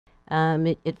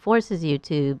it forces you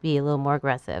to be a little more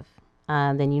aggressive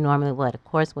than you normally would. Of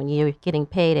course, when you're getting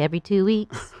paid every 2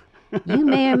 weeks, you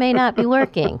may or may not be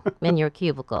working in your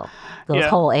cubicle those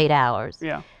whole 8 hours.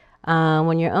 Yeah.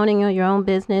 When you're owning your own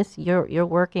business, you're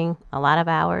working a lot of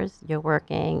hours. You're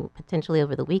working potentially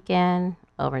over the weekend,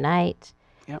 overnight.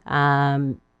 Yep.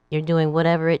 You're doing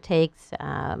whatever it takes.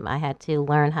 I had to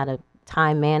learn how to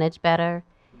time manage better.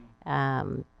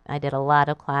 I did a lot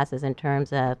of classes in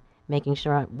terms of making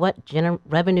sure what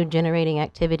revenue generating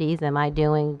activities am I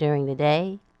doing during the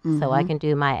day, so I can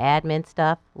do my admin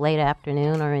stuff late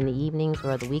afternoon or in the evenings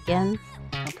or the weekends.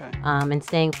 Okay. And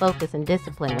staying focused and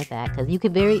disciplined with that, because you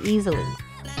could very easily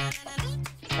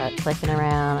start clicking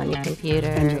around on your computer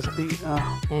And just be,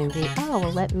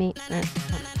 let me,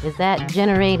 is that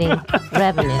generating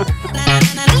revenue?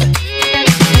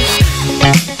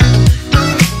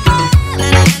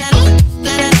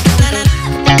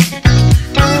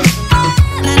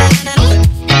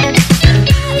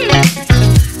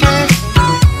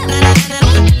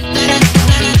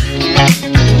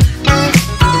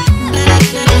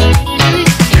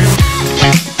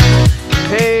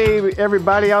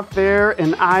 Everybody out there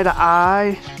in Eye to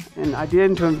Eye and Idea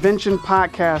into Invention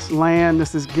podcast land.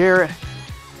 This is Garrett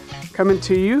coming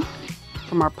to you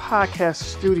from our podcast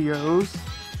studios.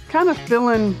 Kind of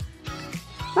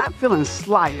not feeling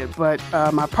slighted, but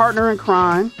my partner in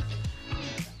crime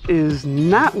is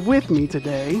not with me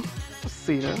today,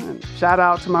 Sita. And shout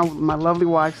out to my lovely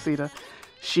wife, Sita.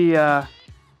 She is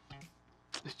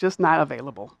just not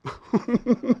available.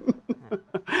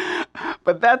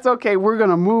 But that's okay. We're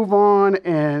going to move on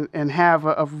and have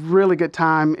a really good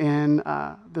time in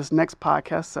this next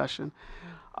podcast session.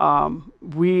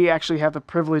 We actually have the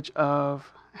privilege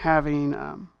of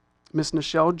having Miss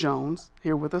Nichelle Jones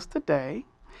here with us today.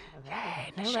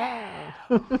 Yay,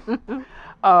 Nichelle.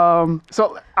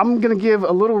 So I'm going to give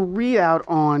a little readout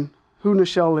on who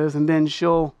Nichelle is, and then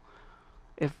she'll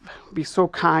be so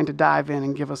kind to dive in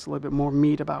and give us a little bit more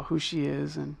meat about who she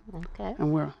is and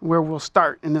where we'll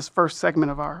start in this first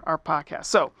segment of our podcast.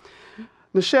 So,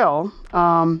 Nichelle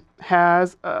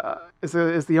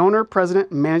is the owner, president,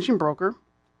 and managing broker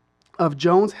of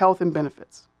Jones Health and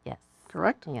Benefits. Yes.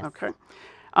 Correct? Yes. Okay.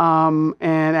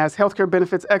 And as healthcare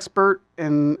benefits expert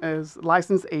and as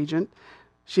licensed agent,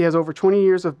 she has over 20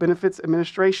 years of benefits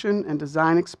administration and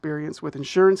design experience with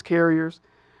insurance carriers,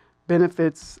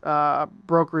 benefits,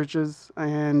 brokerages,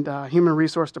 and human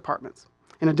resource departments.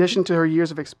 In addition to her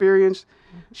years of experience,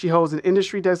 she holds an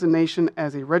industry designation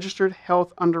as a registered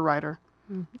health underwriter,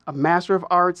 a Master of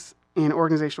Arts in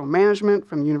Organizational Management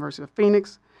from the University of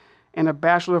Phoenix, and a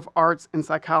Bachelor of Arts in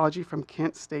Psychology from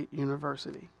Kent State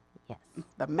University. Yes.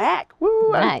 The MAC.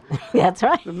 Woo! Right. That's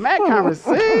right. The MAC conference.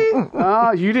 See?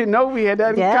 Oh, you didn't know we had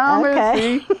that in common.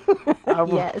 Okay. See?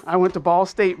 Yes. I went to Ball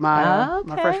State my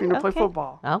freshman year to play Okay.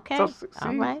 football. Okay. So, see,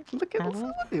 All right. Look at All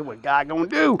right. what God gonna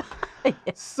do.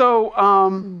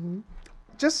 So,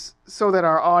 just so that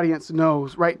our audience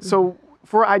knows, right? So,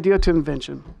 for Idea to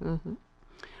Invention,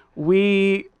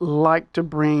 we like to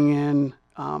bring in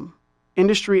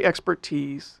industry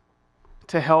expertise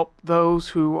to help those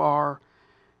who are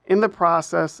in the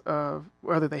process of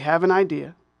whether they have an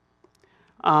idea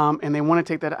and they want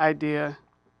to take that idea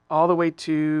all the way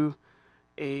to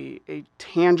a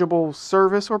tangible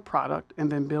service or product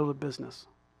and then build a business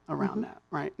around that,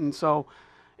 right? And so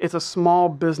it's a small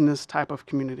business type of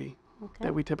community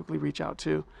that we typically reach out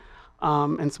to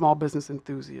and small business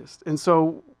enthusiasts. And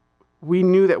so we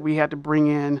knew that we had to bring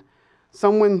in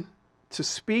someone to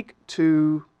speak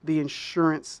to the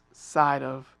insurance side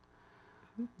of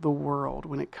the world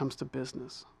when it comes to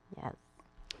business. Yes.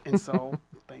 And so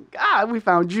thank God we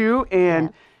found you,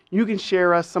 and you can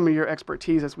share us some of your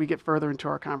expertise as we get further into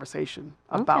our conversation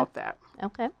about that.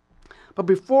 Okay. But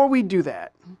before we do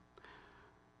that,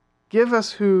 give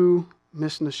us who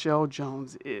Miss Nichelle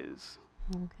Jones is.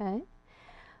 Okay.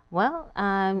 Well,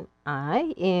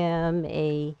 I am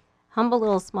a humble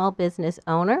little small business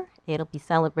owner. It'll be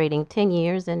celebrating 10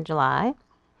 years in July.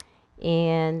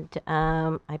 And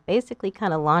I basically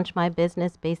kind of launched my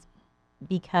business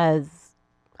because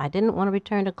I didn't want to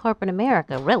return to corporate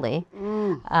America, really.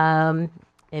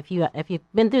 If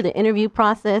you've been through the interview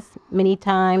process many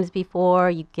times before,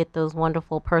 you get those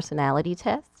wonderful personality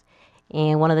tests.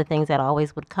 And one of the things that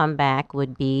always would come back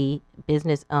would be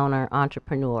business owner,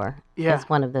 entrepreneur. Yeah. As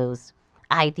one of those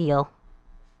ideal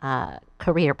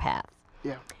career paths.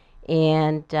 Yeah.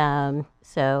 And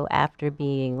so after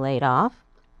being laid off,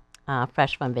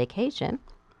 fresh from vacation,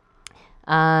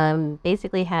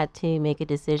 basically had to make a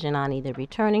decision on either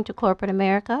returning to corporate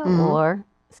America or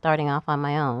starting off on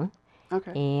my own.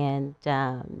 Okay. And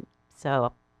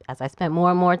so as I spent more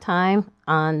and more time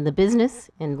on the business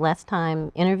and less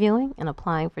time interviewing and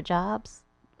applying for jobs,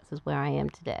 this is where I am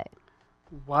today.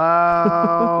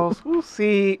 Wow. Ooh,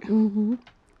 see,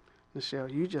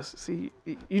 Nichelle, you just see,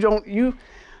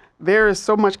 there is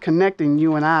so much connecting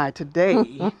you and I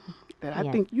today that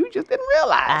I think you just didn't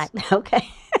realize. Okay.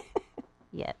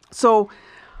 Yeah. So,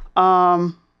 are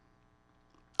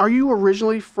you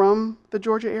originally from the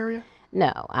Georgia area?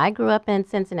 No, I grew up in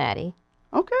Cincinnati.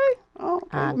 Okay. Oh,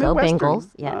 okay. Go Midwestern. Bengals.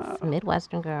 Yes,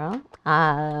 Midwestern girl.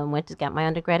 Got my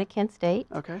undergrad at Kent State.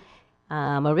 Okay.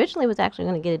 Originally was actually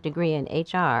going to get a degree in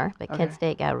HR, but Okay. Kent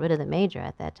State got rid of the major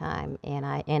at that time, and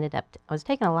I was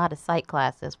taking a lot of psych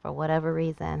classes for whatever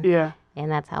reason. Yeah.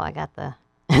 And that's how I got the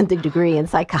the degree in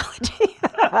psychology.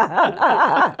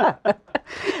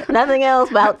 Nothing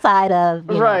else outside of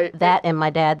Right. that, and my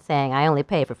dad saying I only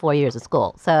paid for 4 years of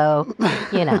school. So,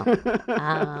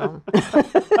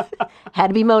 had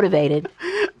to be motivated.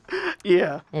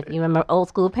 Yeah. If you remember old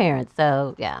school parents.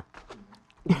 So, yeah.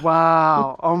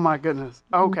 Wow. Oh my goodness.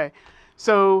 Okay.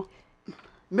 So,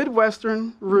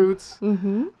 Midwestern roots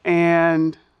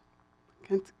and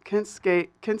Kent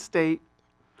State,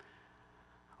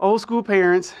 old school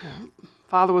parents.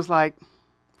 Father was like,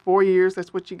 4 years,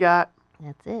 that's what you got.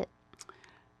 That's it.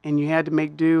 And you had to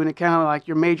make do, and it kind of like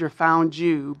your major found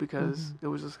you because it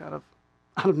was just kind of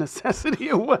out of necessity.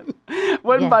 It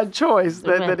wasn't by choice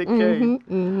that it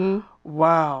came.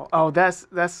 Wow. Oh, that's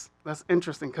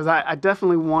interesting because I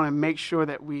definitely want to make sure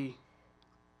that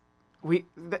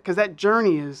because that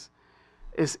journey is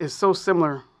so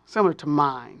similar to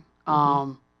mine.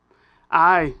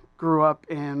 I grew up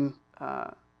in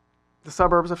the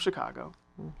suburbs of Chicago.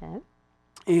 Okay.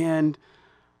 And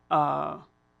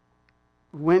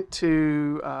went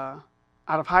to, out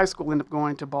of high school, ended up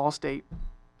going to Ball State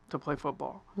to play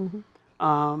football.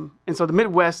 And so the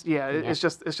Midwest, it's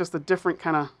just a different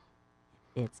kind of.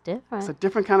 It's different. It's a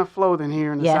different kind of flow than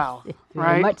here in the South, very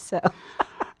right? much so.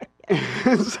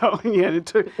 So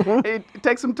it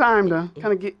takes some time to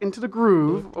kind of get into the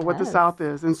groove of what the South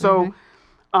is. And so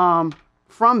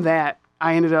from that,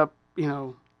 I ended up,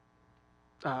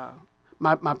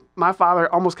 my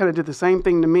father almost kind of did the same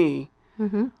thing to me,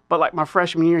 but like my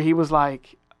freshman year, he was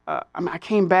like, I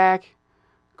came back,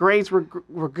 grades were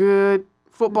good,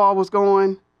 football was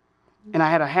going, and I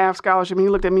had a half scholarship. And he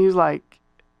looked at me, he was like,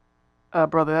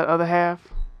 brother, that other half,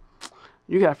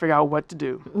 you got to figure out what to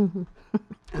do.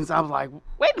 And so I was like,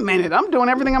 wait a minute, I'm doing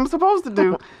everything I'm supposed to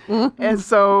do. And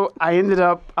so I ended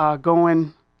up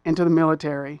going into the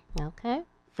military. Okay.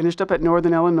 Finished up at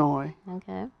Northern Illinois.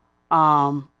 Okay.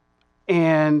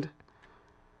 And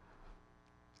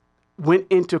went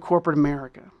into corporate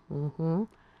America. And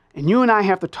you and I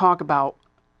have to talk about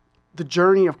the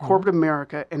journey of corporate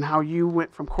America and how you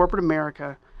went from corporate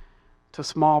America to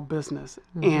small business.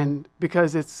 And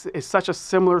because it's such a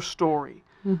similar story,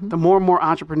 the more and more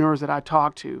entrepreneurs that I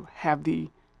talk to have the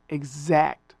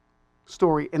exact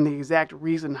story and the exact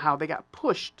reason how they got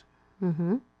pushed,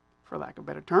 for lack of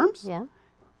better terms,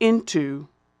 into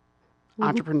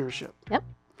entrepreneurship. Yep.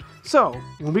 So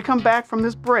when we come back from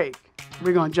this break,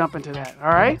 we're going to jump into that. All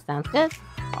right? Sounds good.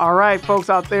 All right, folks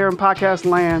out there in podcast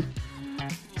land,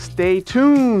 stay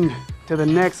tuned to the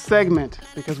next segment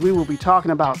because we will be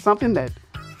talking about something that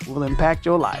will impact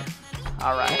your life.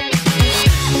 All right.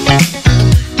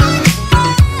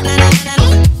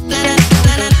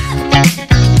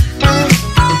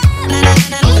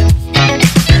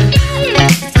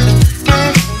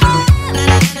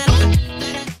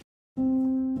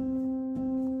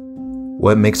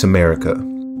 What makes America?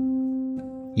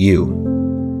 You.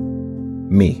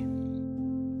 Me.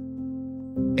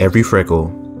 Every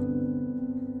freckle,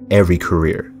 every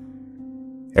career,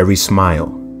 every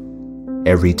smile,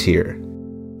 every tear.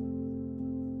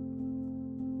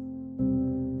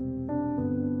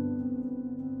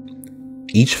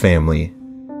 Each family,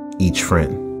 each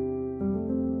friend.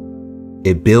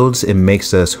 It builds and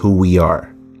makes us who we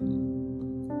are.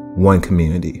 One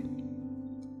community.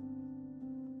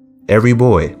 Every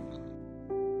boy,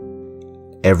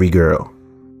 every girl.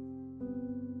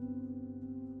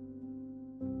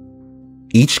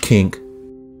 Each kink,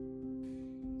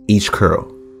 each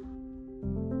curl.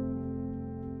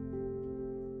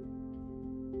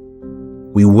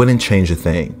 We wouldn't change a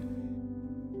thing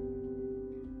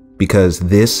because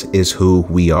this is who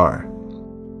we are.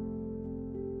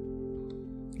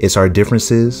 It's our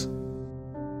differences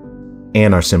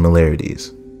and our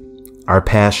similarities, our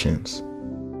passions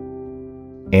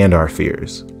and our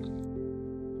fears.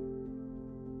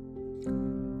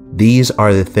 These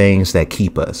are the things that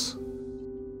keep us.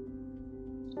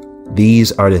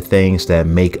 These are the things that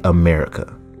make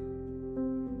America.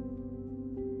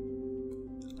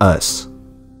 us.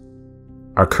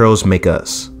 Our curls make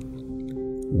us.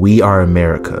 We are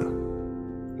America.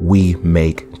 We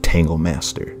make Tangle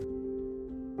Master.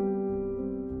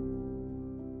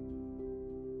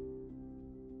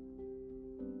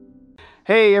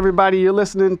 Hey, everybody, you're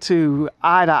listening to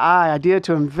Eye to Eye, Idea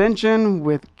to Invention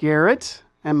with Garrett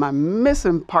and my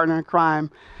missing partner in crime,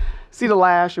 Cedar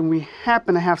Lash. And we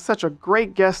happen to have such a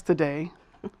great guest today.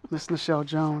 Miss Nichelle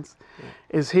Jones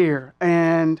is here.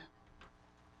 And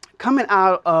coming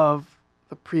out of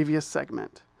the previous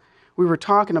segment, we were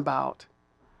talking about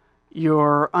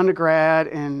your undergrad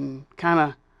and kind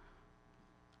of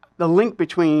the link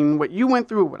between what you went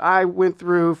through, what I went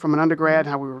through from an undergrad,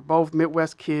 how we were both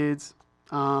Midwest kids.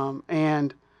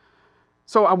 And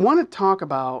so I want to talk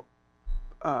about,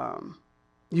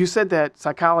 you said that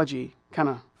psychology kind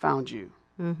of found you.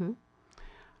 Mm-hmm.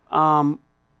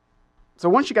 So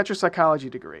once you got your psychology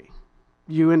degree,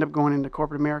 you end up going into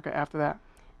corporate America after that?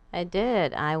 I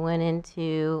did. I went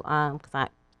into, because I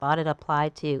thought it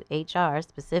applied to HR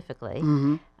specifically.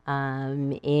 Mm-hmm.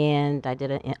 And I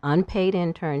did an unpaid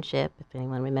internship, if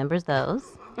anyone remembers those.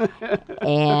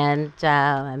 And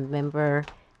I remember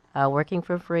working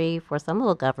for free for some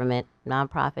little government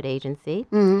nonprofit agency,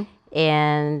 Mm-hmm.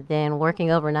 and then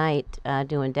working overnight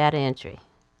doing data entry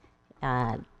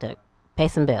to pay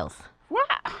some bills. Wow.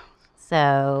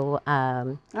 So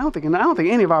I don't think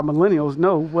any of our millennials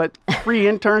know what free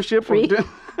internship Free. or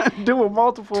do with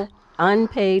multiple.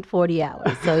 unpaid 40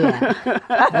 hours. So yeah.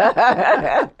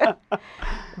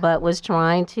 But was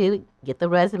trying to get the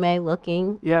resume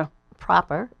looking Yeah.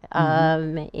 proper.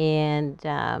 And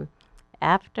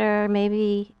after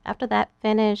that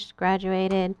finished,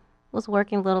 graduated, was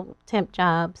working little temp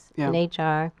jobs in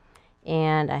HR.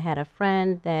 And I had a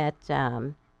friend that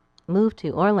moved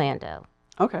to Orlando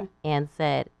Okay. and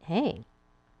said, hey,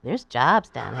 there's jobs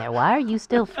down there. Why are you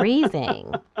still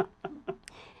freezing?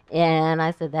 And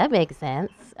I said, that makes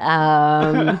sense.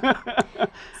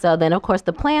 So then, of course,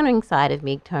 the planning side of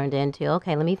me turned into,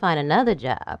 okay, let me find another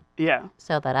job Yeah.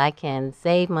 so that I can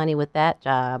save money with that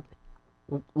job,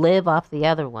 live off the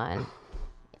other one,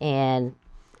 and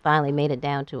finally made it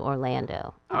down to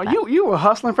Orlando. Oh, you were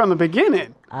hustling from the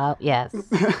beginning. Oh, yes.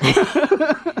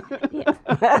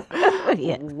 Yes.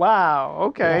 Yes. Wow.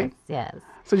 Okay. Yes.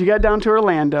 So you got down to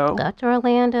Orlando. Got to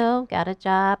Orlando, got a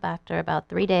job after about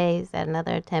 3 days at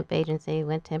another temp agency,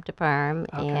 went temp to perm,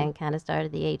 and kind of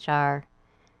started the HR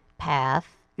path.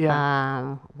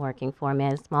 Yeah. Working for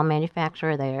a small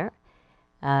manufacturer there.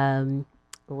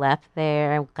 Left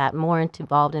there, got more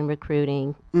involved in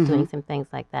recruiting, doing some things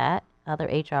like that, other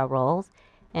HR roles,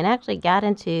 and actually got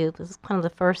into, this is kind of the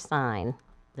first sign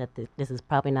that this is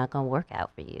probably not going to work out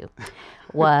for you,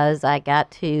 was I got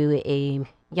to a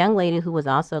young lady who was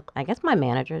also, I guess, my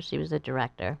manager. She was a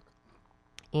director.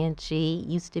 And she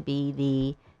used to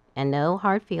be and no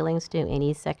hard feelings to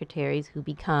any secretaries who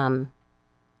become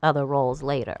other roles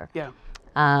later. Yeah.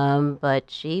 But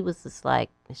she was just like,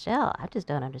 Nichelle, I just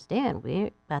don't understand.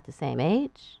 We're about the same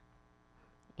age.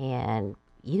 And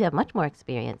you have much more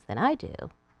experience than I do.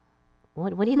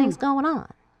 What do you think's going on?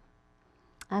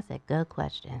 I said, good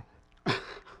question.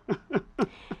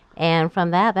 And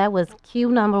from that was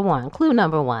clue number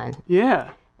one, Yeah.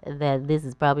 that this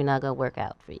is probably not going to work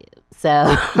out for you. So,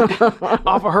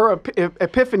 Off of her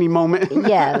epiphany moment.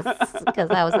 yes, because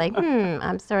I was like,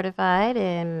 I'm certified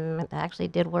and I actually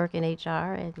did work in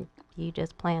HR, and you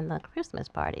just planned the Christmas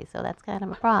party. So that's kind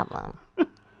of a problem.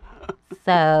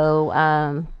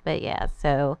 So, but yeah,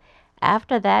 so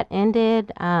after that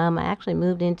ended, I actually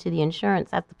moved into the insurance.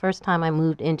 That's the first time I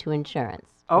moved into insurance.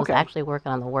 I was Okay. actually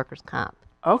working on the workers' comp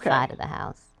side of the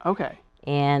house. Okay.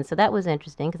 And so that was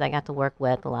interesting because I got to work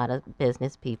with a lot of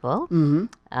business people. Mm-hmm.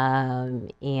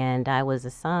 And I was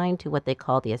assigned to what they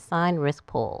call the assigned risk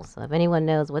pool. So if anyone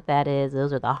knows what that is,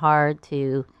 those are the hard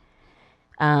to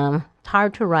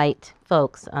write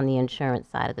folks on the insurance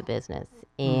side of the business.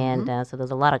 And so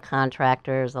there's a lot of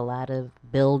contractors, a lot of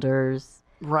builders,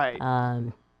 Right.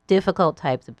 difficult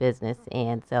types of business.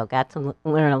 And so got to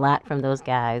learn a lot from those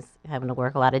guys, having to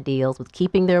work a lot of deals with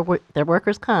keeping their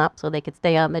workers' comp so they could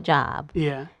stay on the job.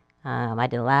 Yeah. I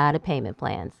did a lot of payment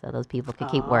plans so those people could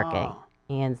keep working.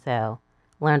 And so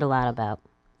learned a lot about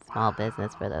small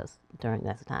business for those during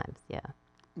those times. Yeah.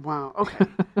 Wow. Okay.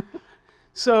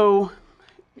 So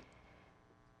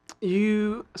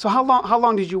how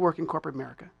long did you work in corporate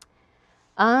America?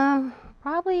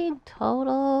 Probably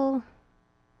total,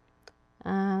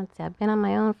 I've been on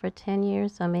my own for 10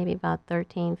 years, so maybe about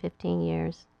 13, 15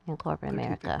 years in corporate 13,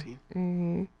 America. 15.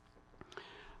 Mm-hmm.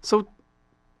 So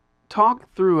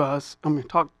talk to us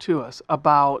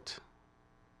about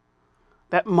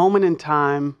that moment in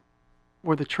time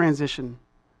where the transition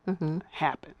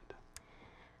happened?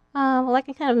 Well, like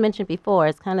I kind of mentioned before,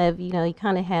 it's kind of, you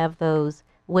kind of have those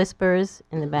whispers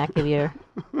in the back of your,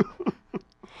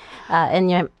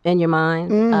 in your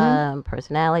mind,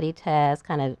 personality tests,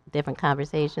 kind of different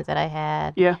conversations that I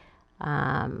had. Yeah.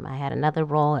 I had another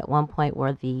role at one point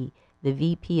where the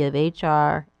VP of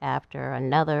HR,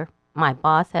 after my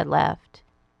boss had left,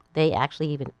 they actually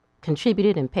even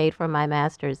contributed and paid for my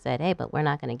master's, said, hey, but we're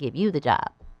not going to give you the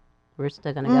job. We're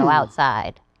still going to go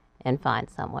outside and find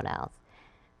someone else.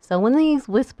 So when these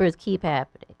whispers keep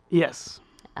happening, Yes.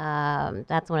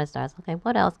 that's when it starts. Okay,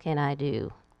 what else can I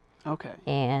do? Okay.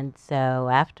 And so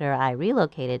after I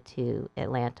relocated to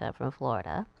Atlanta from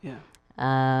Florida,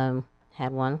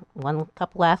 had one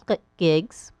couple last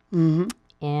gigs,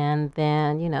 and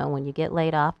then when you get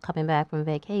laid off coming back from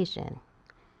vacation,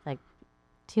 like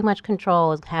too much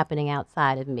control is happening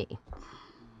outside of me.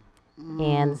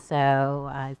 And so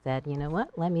I said, you know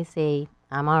what? Let me see.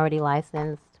 I'm already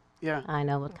licensed. Yeah. I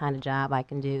know what kind of job I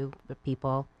can do for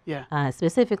people. Yeah.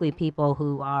 Specifically people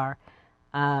who are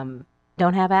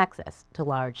don't have access to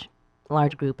large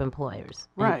group employers,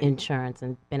 Right. insurance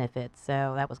and benefits.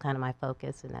 So that was kind of my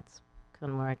focus, and that's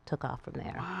kind of where I took off from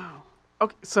there. Wow.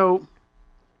 Okay. So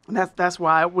that's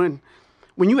why when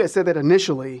you had said that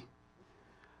initially,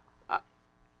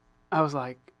 I was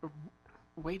like,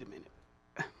 wait a minute.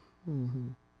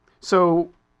 So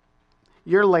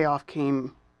your layoff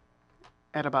came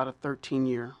at about a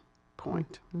 13-year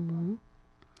point.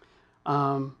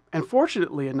 And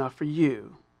fortunately enough for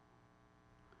you,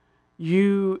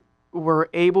 you were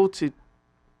able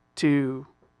to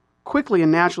quickly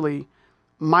and naturally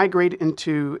migrate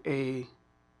into a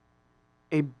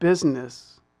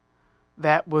business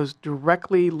that was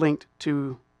directly linked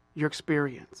to your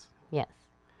experience. Yes.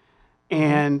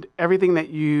 And everything that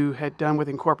you had done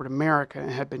within corporate America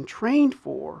and had been trained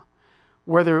for,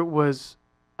 whether it was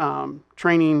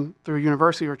training through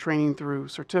university or training through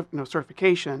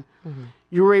certification,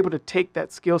 you were able to take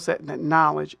that skill set and that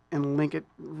knowledge and link it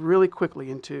really quickly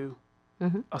into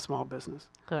a small business.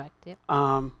 Correct. Yep.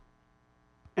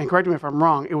 And correct me if I'm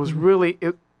wrong, it was really,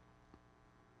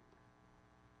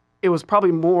 it was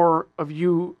probably more of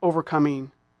you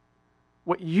overcoming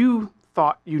what you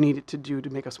thought you needed to do to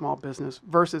make a small business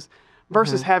versus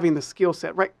having the skill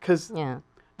set, right? Because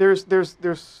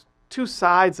there's two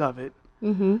sides of it.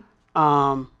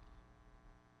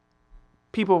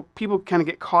 People kind of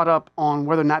get caught up on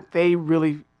whether or not they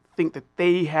really think that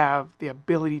they have the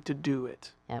ability to do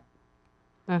it. Yep.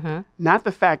 Not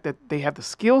the fact that they have the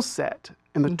skill set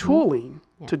and the tooling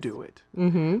to do it,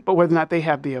 but whether or not they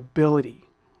have the ability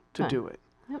to do it.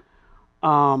 Yep.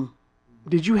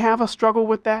 Did you have a struggle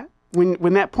with that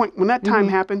when that time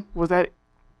happened? Was that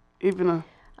even a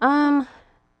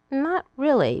Not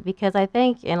really, because I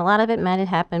think, and a lot of it might have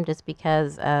happened just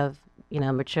because of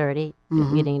maturity,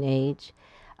 getting age.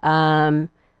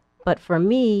 But for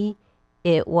me,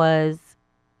 it was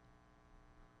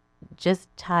just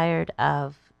tired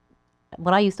of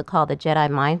what I used to call the Jedi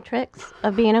mind tricks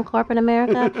of being in corporate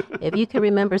America. If you can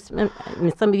remember, some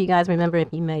of you guys remember if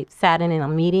you may sat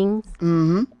in meetings,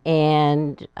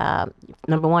 and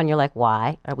number one, you're like,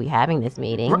 why are we having this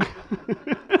meeting? Right.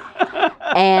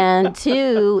 And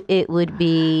two, it would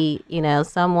be,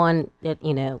 someone that,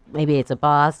 maybe it's a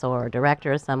boss or a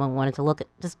director or someone wanted to look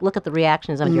at the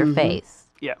reactions on your face.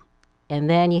 Yeah. And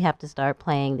then you have to start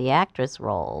playing the actress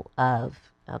role of,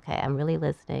 okay, I'm really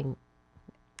listening.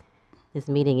 This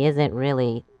meeting isn't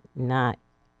really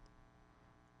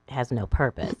has no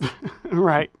purpose.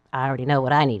 Right. I already know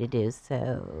what I need to do,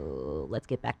 so let's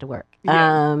get back to work.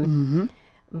 Yeah.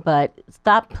 But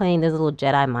stop playing those little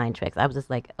Jedi mind tricks. I was just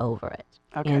like over it.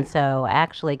 Okay. And so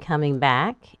actually coming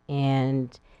back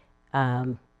and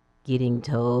getting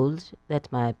told that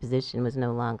my position was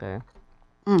no longer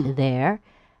there,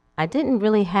 I didn't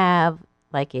really have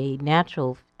like a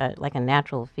natural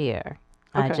fear.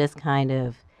 Okay. I just kind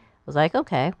of was like,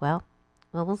 okay, well,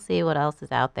 we'll see what else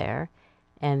is out there.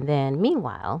 And then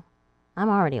meanwhile, I'm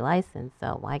already licensed,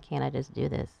 so why can't I just do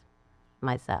this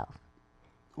myself?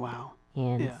 Wow.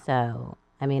 And so,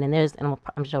 I mean, and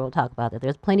I'm sure we'll talk about that.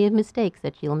 There's plenty of mistakes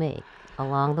that you'll make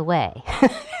along the way.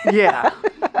 Yeah.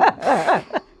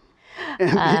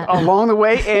 Along the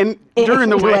way and during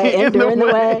the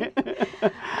way.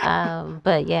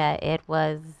 But yeah, it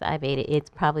was, it's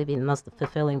probably been the most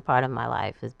fulfilling part of my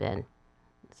life has been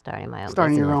starting my own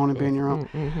Starting business. your own and being your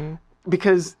own.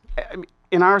 Because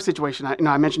in our situation,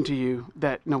 I mentioned to you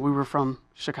that we were from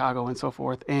Chicago and so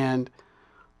forth, and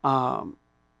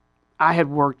I had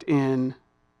worked in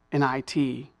IT.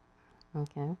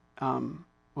 Okay.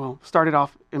 Started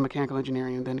off in mechanical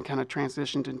engineering and then kind of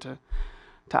transitioned into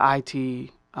to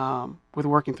IT with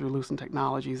working through Lucent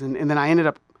Technologies. And then I ended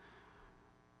up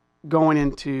going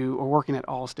into or working at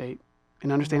Allstate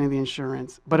and understanding the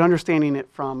insurance, but understanding it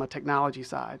from a technology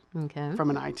side, Okay. from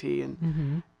an IT,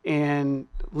 and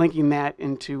linking that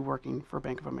into working for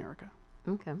Bank of America.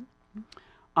 Okay.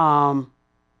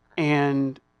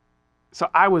 And so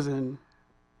I was in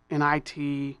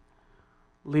IT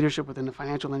leadership within the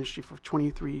financial industry for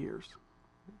 23 years.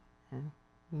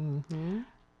 Mm-hmm.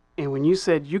 And when you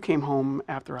said you came home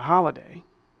after a holiday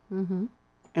Mm-hmm.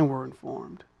 and were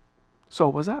informed, so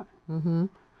was I. Mm-hmm.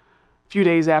 A few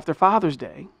days after Father's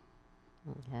Day,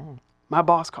 Okay. my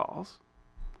boss calls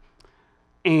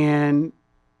and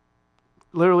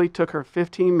literally took her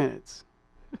 15 minutes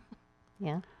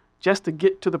Yeah. just to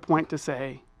get to the point to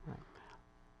say,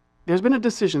 there's been a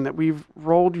decision that we've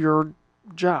rolled your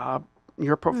job,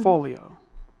 your portfolio,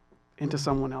 into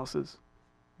someone else's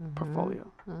portfolio.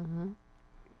 Mm-hmm.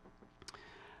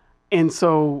 And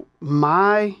so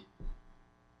my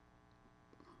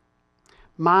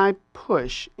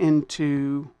push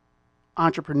into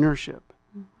entrepreneurship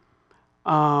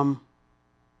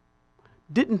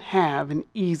didn't have an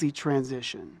easy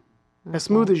transition, as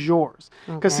smooth as yours.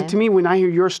 Because Okay. to me, when I hear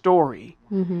your story,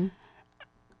 Mm-hmm.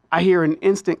 I hear an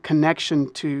instant connection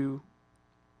to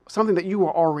something that you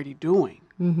were already doing.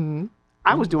 Mm-hmm.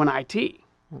 I was doing IT, Okay.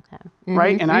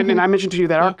 right? And I mentioned to you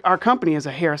that our company is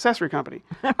a hair accessory company.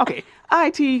 Okay,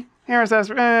 IT, hair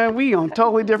accessory, we on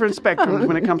totally different spectrums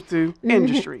when it comes to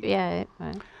industry. Yeah.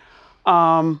 Right.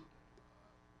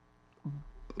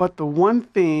 But one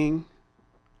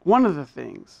of the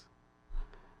things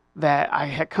that I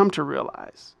had come to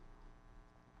realize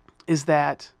is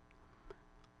that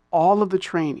all of the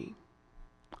training,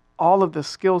 all of the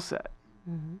skill set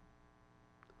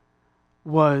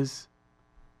was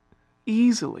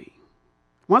easily,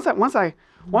 once I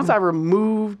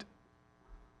removed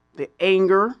the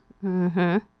anger,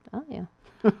 Mm-hmm. Oh yeah.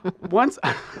 once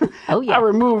Oh yeah. I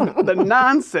removed the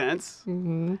nonsense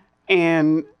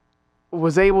and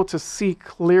was able to see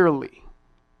clearly,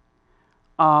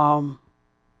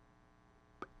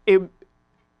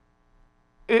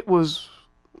 it was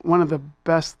one of the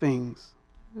best things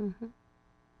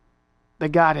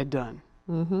that God had done.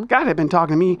 God had been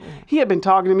talking to me. He had been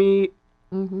talking to me,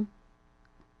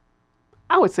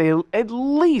 I would say at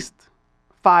least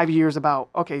 5 years about,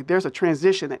 okay, there's a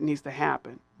transition that needs to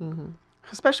happen.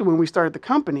 Especially when we started the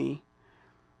company,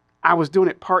 I was doing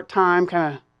it part-time,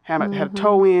 kind of had a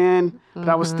toe in, but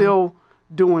I was still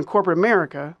doing corporate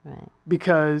America Right.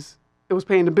 because it was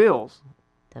paying the bills,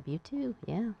 W-2.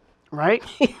 Yeah. right?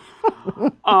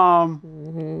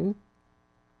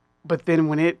 But then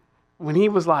when he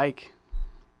was like,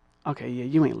 okay, yeah,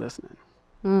 you ain't listening.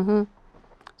 Mm-hmm.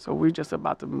 So we're just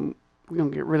about to, we're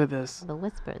going to get rid of this. The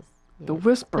whispers. The Yes.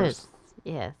 whispers.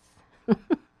 Yes.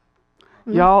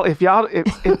 Y'all, if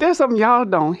there's something y'all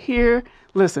don't hear,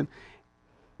 listen,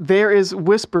 there is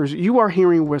whispers. You are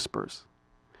hearing whispers.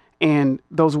 And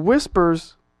those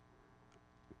whispers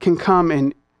can come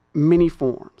in many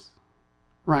forms,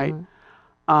 right?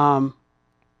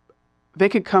 They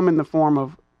could come in the form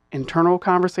of internal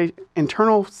conversation,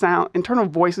 internal sound, internal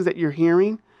voices that you're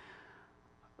hearing.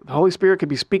 The Holy Spirit could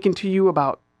be speaking to you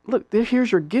about, look,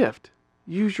 here's your gift.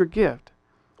 Use your gift.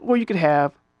 Or you could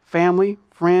have family,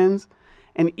 friends,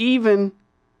 and even,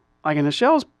 like in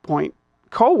Nichelle's point,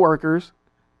 co-workers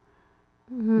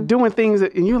doing things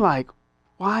that, and you're like,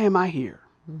 why am I here?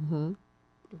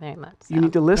 Very much so. You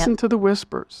need to listen to the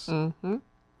whispers Mm-hmm.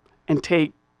 and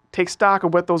take stock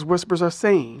of what those whispers are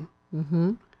saying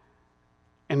and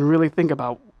really think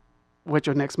about what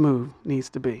your next move needs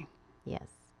to be. Yes.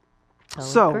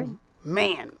 Totally So, agree.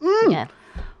 man, Yeah.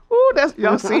 ooh, that's,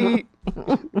 y'all see,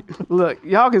 look,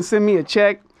 y'all can send me a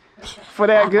check for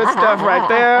that good stuff right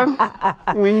there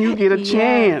when you get a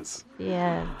chance.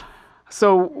 Yeah.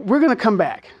 So we're going to come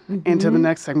back into the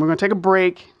next segment. We're going to take a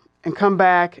break and come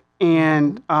back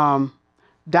and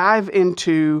dive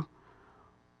into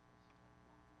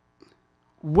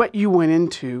what you went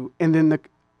into and then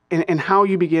and how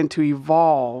you begin to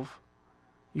evolve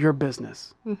your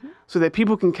business so that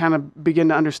people can kind of begin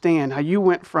to understand how you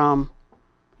went from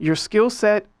your skill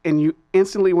set and you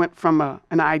instantly went from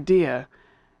an idea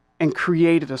and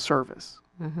created a service,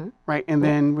 right? And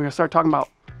then we're going to start talking about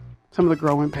some of the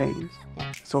growing pains,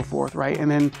 so forth, right? And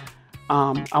then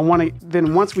I want to,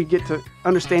 then once we get to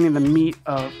understanding the meat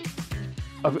of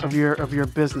your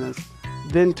business,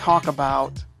 then talk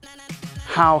about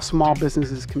how small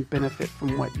businesses can benefit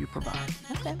from what you provide.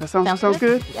 Okay. That sounds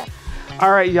good? Yeah.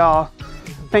 All right, y'all.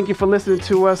 Thank you for listening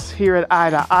to us here at Eye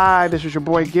to Eye. This is your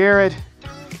boy Garrett.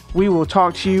 We will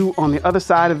talk to you on the other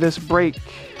side of this break.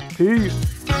 Peace.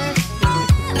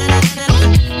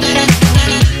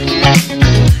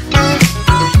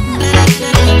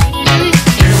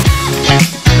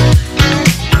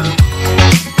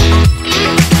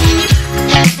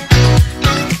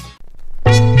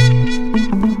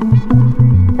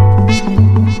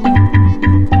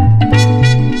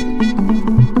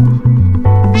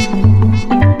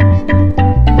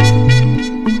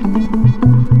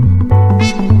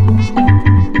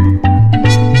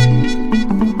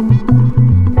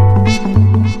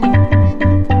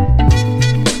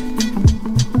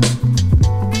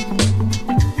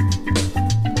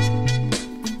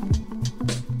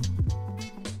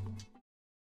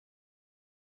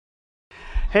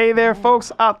 Hey there,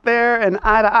 folks out there in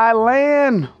Eye to Eye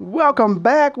land. Welcome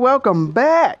back. Welcome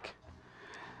back.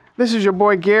 This is your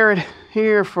boy Garrett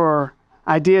here for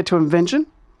Idea to Invention.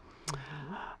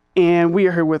 And we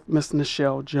are here with Miss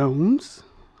Nichelle Jones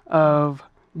of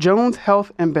Jones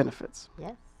Health and Benefits.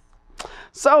 Yes.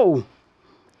 So,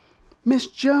 Miss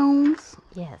Jones,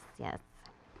 Yes. Yes.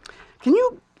 can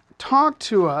you talk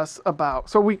to us about,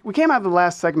 so we came out of the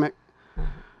last segment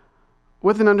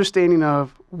with an understanding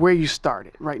of where you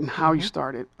started, right, and how you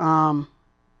started. But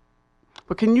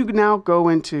can you now go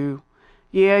into,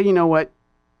 you know what,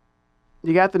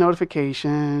 you got the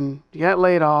notification, you got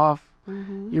laid off,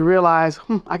 you realize,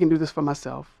 I can do this for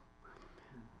myself.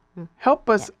 Help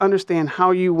us understand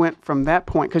how you went from that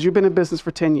point, because you've been in business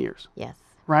for 10 years, Yes.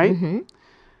 right?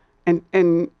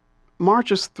 And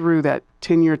march us through that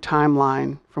 10-year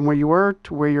timeline from where you were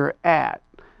to where you're at,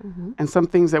 and some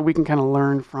things that we can kind of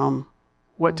learn from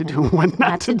what to do and what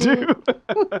not to do.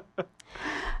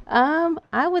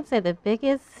 I would say the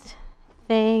biggest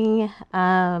thing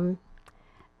that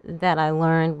I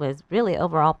learned was really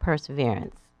overall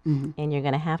perseverance. And you're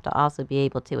going to have to also be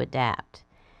able to adapt.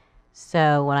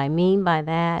 So what I mean by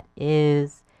that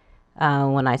is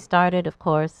when I started, of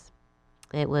course,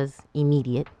 it was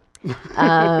immediate.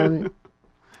 But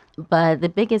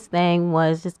the biggest thing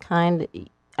was just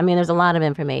there's a lot of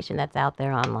information that's out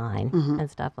there online and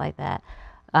stuff like that.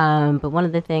 But one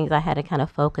of the things I had to kind of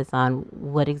focus on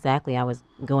what exactly I was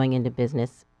going into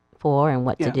business for and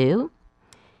what to do.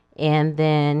 And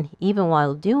then even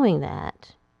while doing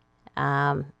that,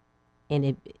 I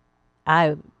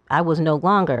was no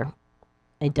longer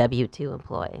a W-2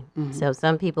 employee. So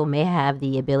some people may have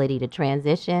the ability to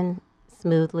transition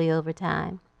smoothly over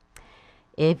time.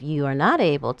 If you are not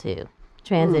able to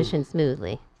transition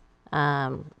smoothly,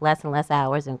 less and less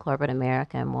hours in corporate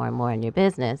America and more in your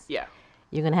business,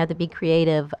 you're going to have to be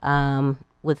creative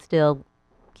with still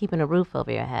keeping a roof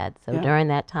over your head. So during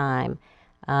that time,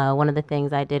 one of the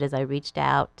things I did is I reached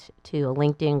out to a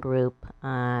LinkedIn group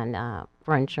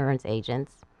for insurance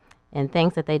agents and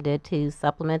things that they did to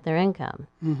supplement their income.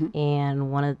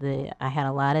 And I had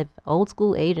a lot of old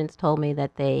school agents told me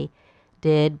that they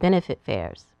did benefit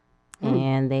fairs.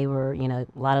 And they were, a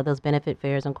lot of those benefit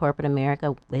fairs in corporate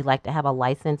America, they like to have a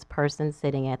licensed person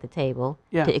sitting at the table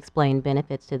to explain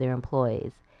benefits to their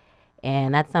employees.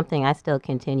 And that's something I still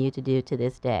continue to do to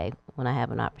this day when I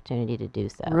have an opportunity to do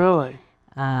so. Really?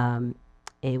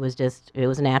 It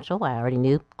was natural. I already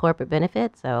knew corporate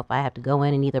benefits. So if I have to go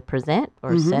in and either present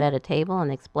or sit at a table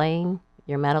and explain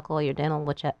your medical, your dental,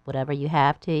 whatever you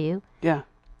have to you,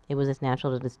 it was just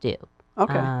natural to just do.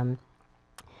 Okay.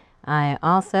 I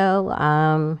also,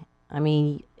 I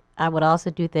would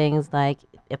also do things like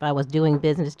if I was doing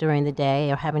business during the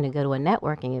day or having to go to a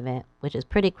networking event, which is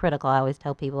pretty critical. I always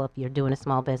tell people if you're doing a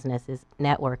small business is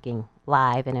networking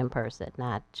live and in person,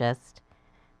 not just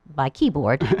by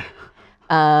keyboard.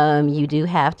 You do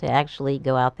have to actually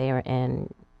go out there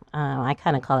and I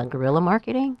kind of call it guerrilla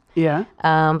marketing.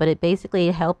 But it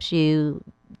basically helps you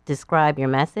describe your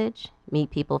message, meet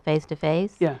people face to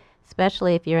face.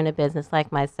 Especially if you're in a business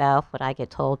like myself, what I get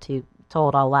told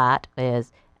a lot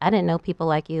is, I didn't know people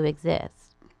like you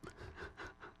exist.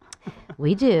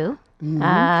 We do.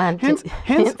 Hence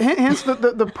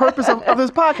the purpose of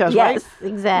this podcast, right? Yes,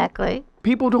 exactly.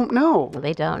 People don't know.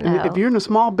 They don't And know. if you're in a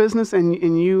small business and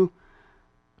you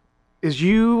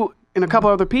and a couple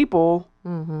other people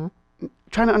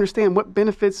trying to understand what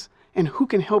benefits and who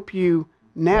can help you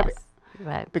navigate. Yes,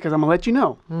 right. Because I'm going to let you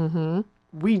know.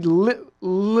 We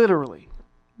literally,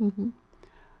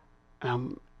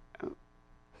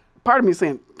 part of me is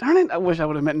saying, darn it, I wish I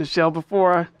would have met Nichelle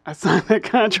before I signed that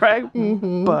contract.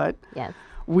 But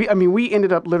we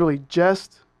ended up literally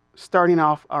just starting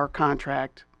off our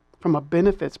contract from a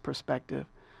benefits perspective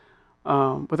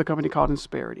with a company called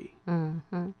Insperity.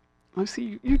 I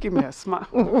see you give me a smile.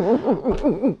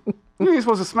 You ain't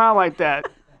supposed to smile like that.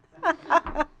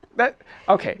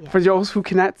 Okay. For those who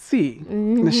cannot see,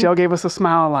 Nichelle gave us a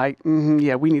smile like,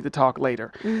 yeah, we need to talk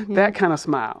later. That kind of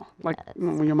smile, like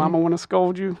when your mama want to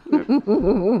scold you,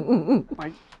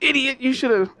 like idiot, you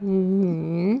should have.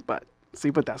 But see,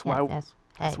 that's why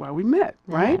that's why we met,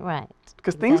 right? Right.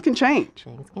 Because things can change.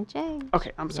 Things can change.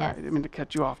 Okay, I'm sorry, I didn't mean to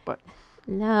cut you off, but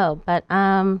No, but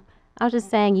I was just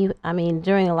saying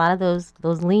during a lot of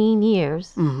those lean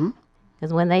years,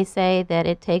 because when they say that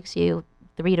it takes you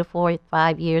 3 to 4,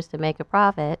 5 years to make a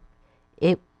profit,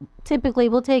 it typically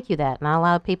will take you that. Not a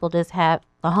lot of people just have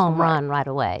the home run right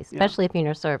away, especially if you're in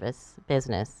your service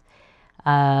business.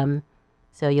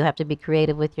 So you have to be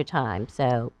creative with your time.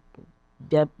 So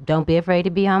don't be afraid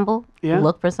to be humble. Yeah.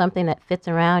 Look for something that fits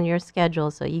around your schedule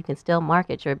so you can still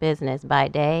market your business by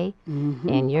day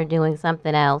and you're doing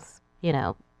something else,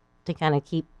 to kind of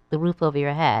keep the roof over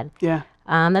your head. Yeah.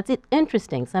 That's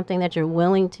interesting, something that you're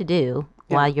willing to do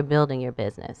while you're building your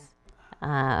business.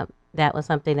 That was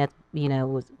something that,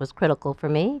 was critical for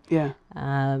me. Yeah.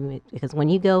 Because when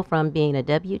you go from being a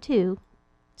W-2 to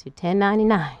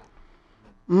 1099,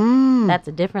 that's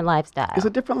a different lifestyle. It's a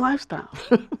different lifestyle.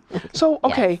 So,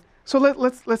 okay. So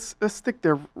let's stick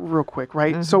there real quick,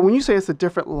 right? So when you say it's a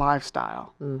different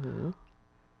lifestyle,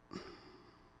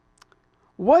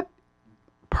 what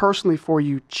personally for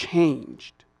you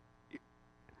changed?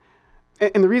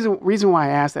 And the reason why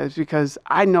I ask that is because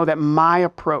I know that my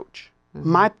approach,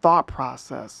 my thought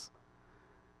process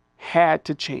had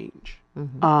to change.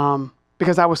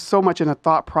 Because I was so much in a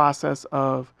thought process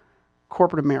of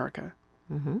corporate America.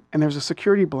 And there's a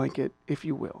security blanket, if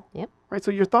you will. Yep. Right?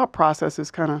 So your thought process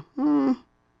is kind of,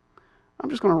 I'm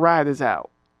just going to ride this out.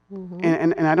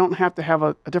 And I don't have to have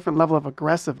a different level of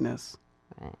aggressiveness.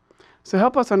 Right. So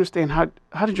help us understand how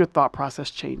did your thought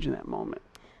process change in that moment?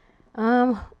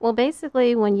 Well,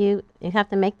 basically, when you have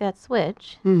to make that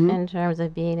switch in terms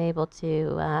of being able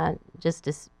to just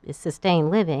to sustain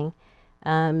living,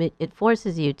 it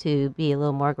forces you to be a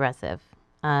little more aggressive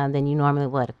than you normally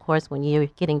would. Of course, when you're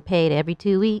getting paid every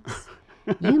 2 weeks,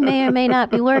 you may or may not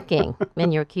be working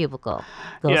in your cubicle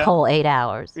those whole 8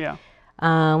 hours. Yeah.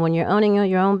 When you're owning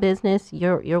your own business,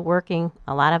 you're working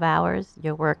a lot of hours.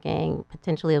 You're working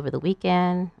potentially over the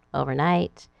weekend,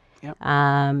 overnight. Yep.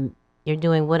 You're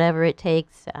doing whatever it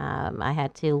takes. I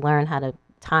had to learn how to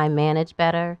time manage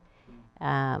better.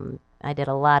 I did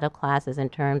a lot of classes in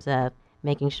terms of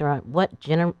making sure what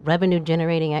revenue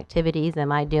generating activities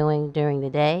am I doing during the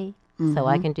day so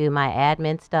I can do my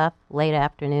admin stuff late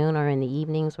afternoon or in the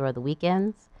evenings or the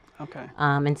weekends. Okay.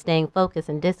 And staying focused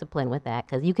and disciplined with that,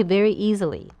 because you could very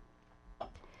easily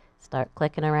start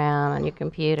clicking around on your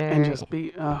computer And just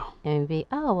be,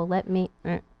 well, let me,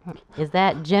 is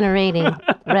that generating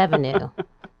revenue?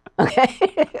 Okay.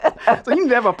 So you need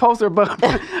to have a poster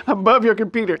above your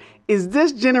computer. Is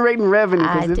this generating revenue?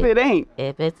 Because if it ain't.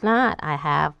 If it's not,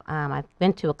 I've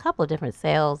been to a couple of different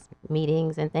sales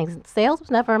meetings and things. Sales was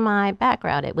never my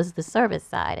background. It was the service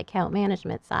side, account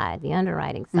management side, the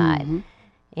underwriting side.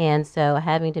 And so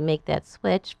having to make that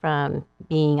switch from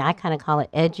being, I kind of call it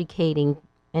educating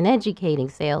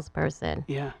salesperson.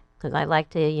 Yeah. Because I like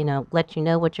to, let you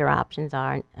know what your options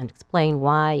are and explain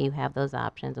why you have those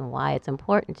options and why it's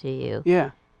important to you.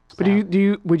 Yeah. But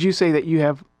would you say that you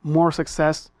have more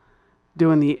success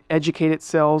doing the educated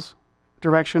sales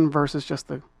direction versus just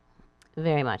the...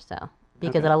 Very much so.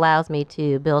 Because it allows me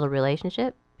to build a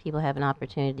relationship. People have an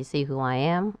opportunity to see who I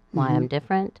am, why I'm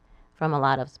different from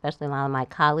especially a lot of my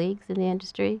colleagues in the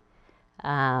industry.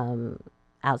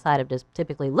 Outside of just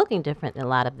typically looking different than a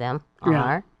lot of them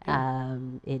are.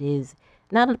 It is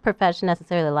not a profession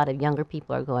necessarily a lot of younger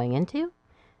people are going into.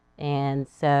 And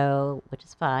so, which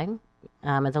is fine.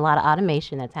 There's a lot of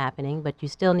automation that's happening, but you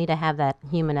still need to have that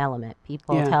human element.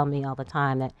 People tell me all the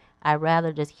time that I'd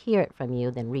rather just hear it from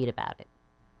you than read about it.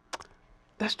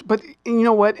 But you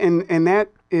know what? And that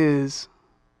is,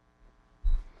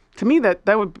 to me,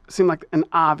 that would seem like an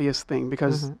obvious thing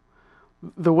because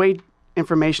the way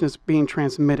information is being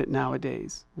transmitted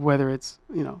nowadays, whether it's,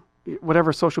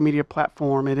 whatever social media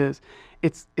platform it is,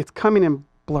 it's coming in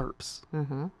blurps.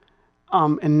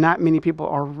 And not many people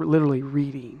are literally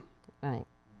reading. Right.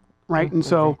 Right. And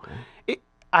so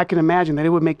I can imagine that it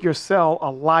would make your sell a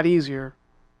lot easier,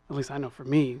 at least I know for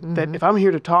me, that if I'm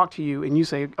here to talk to you and you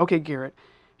say, okay, Garrett,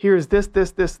 here is this, and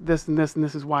this, and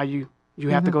this is why you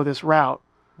have to go this route.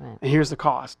 Right. And here's the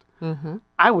cost.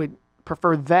 I would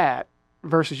prefer that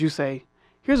versus you say,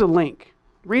 here's a link.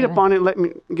 Read up on it. Let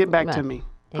me get back to me.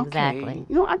 Exactly.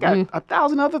 Okay. I got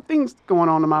 1,000 other things going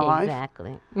on in my life.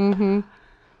 Exactly.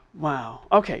 Wow.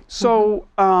 Okay. So,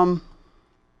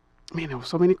 there were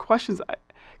so many questions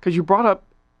because you brought up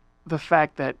the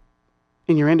fact that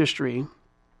in your industry,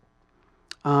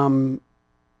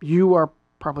 you are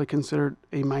probably considered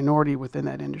a minority within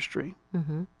that industry.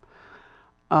 Mm-hmm.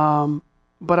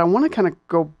 But I want to kind of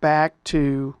go back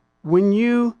to when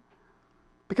you,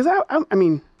 because I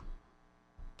mean,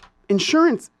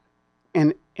 insurance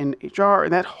and HR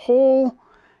and that whole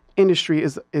industry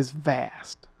is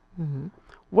vast. Mm-hmm.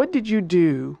 What did you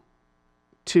do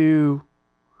to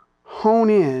hone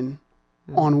in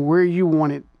on where you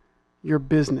wanted your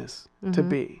business to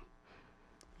be?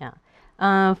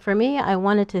 Yeah. For me, I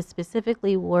wanted to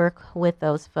specifically work with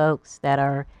those folks that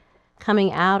are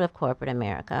coming out of corporate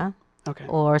America Okay.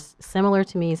 or similar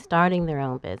to me, starting their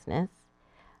own business.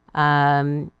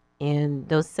 And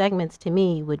those segments to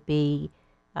me would be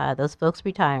those folks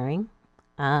retiring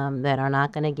that are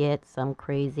not going to get some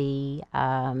crazy,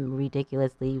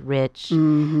 ridiculously rich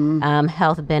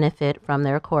health benefit from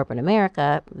their corporate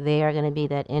America. They are going to be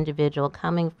that individual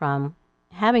coming from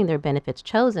having their benefits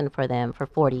chosen for them for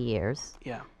 40 years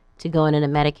Yeah. to going into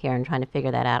Medicare and trying to figure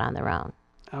that out on their own.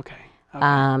 Okay.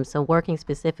 Okay. So working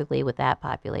specifically with that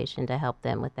population to help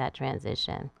them with that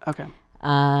transition. Okay.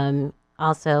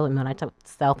 Also, and when I talk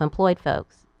self-employed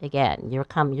folks, again,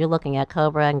 you're looking at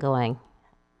COBRA and going,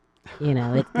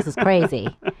 this is crazy.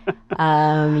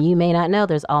 You may not know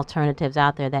there's alternatives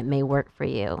out there that may work for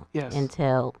you Yes.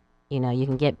 until, you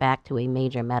can get back to a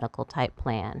major medical type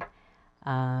plan.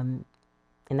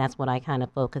 And that's what I kind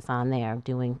of focus on there,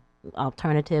 doing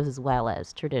alternatives as well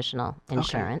as traditional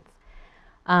insurance.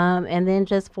 And then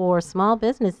just for small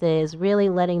businesses, really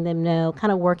letting them know,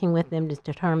 kind of working with them to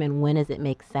determine when does it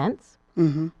make sense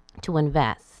to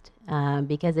invest.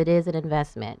 Because it is an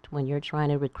investment. When you're trying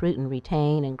to recruit and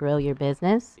retain and grow your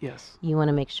business, Yes. you want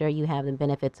to make sure you have the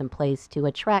benefits in place to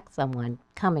attract someone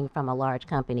coming from a large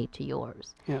company to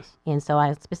yours. Yes. And so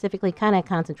I specifically kind of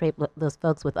concentrate those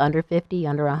folks with under 50,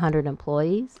 under 100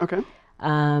 employees. Okay.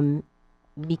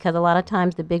 Because a lot of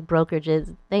times the big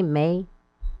brokerages, they may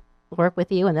work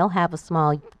with you and they'll have a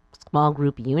small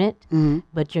group unit,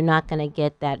 but you're not going to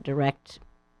get that direct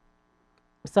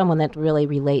someone that really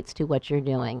relates to what you're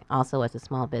doing also as a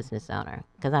small business owner,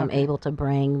 because I'm able to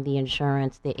bring the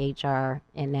insurance, the HR,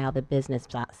 and now the business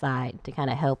side to kind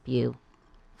of help you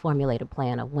formulate a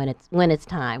plan of when it's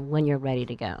time, when you're ready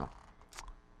to go.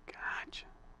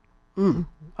 Gotcha.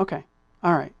 Okay.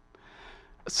 All right.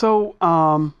 So,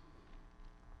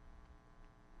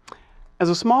 as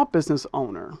a small business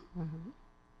owner,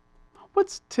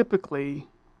 what's typically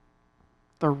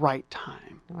the right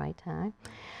time? The right time.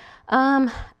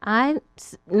 I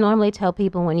normally tell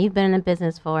people when you've been in a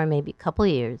business for maybe a couple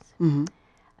of years,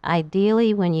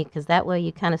 ideally because that way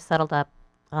you kind of settled up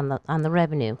on the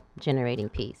revenue generating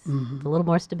piece, a little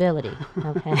more stability.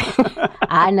 Okay,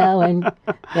 I know, and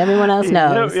everyone else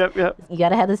knows. Yep. You got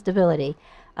to have the stability.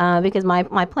 Because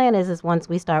my plan is once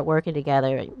we start working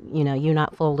together, you're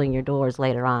not folding your doors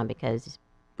later on because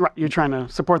Right. You're trying to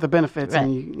support the benefits, Right.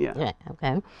 and Right,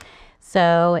 okay.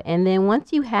 So, and then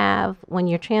when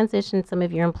you transition some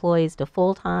of your employees to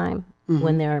full-time,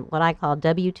 when they're what I call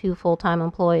W-2 full-time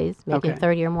employees, making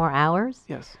 30 or more hours,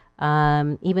 yes.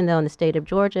 even though in the state of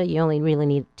Georgia, you only really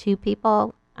need 2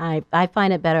 people, I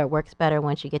find it works better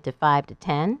once you get to 5 to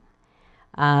 10,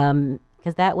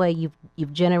 because that way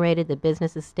you've generated, the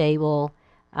business is stable,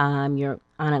 you're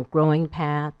on a growing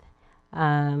path,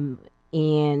 and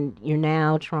you're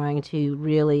now trying to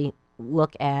really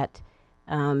look at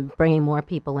bringing more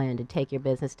people in to take your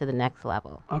business to the next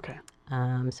level. Okay.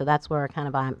 So that's where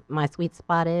kind of my sweet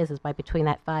spot is right between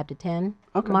that 5 to 10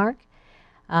 Okay. mark.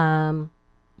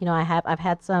 I've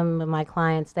had some of my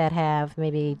clients that have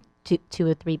maybe two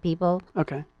or 3 people,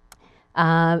 Okay.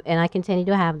 and I continue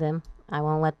to have them. I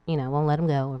won't let them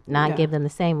go, or not give them the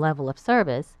same level of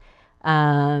service.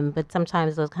 But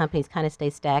sometimes those companies kind of stay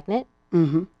stagnant,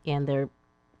 and they're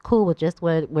cool with just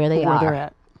where they are. Where they're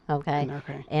at. Okay.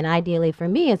 Okay. And ideally for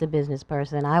me as a business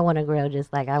person, I want to grow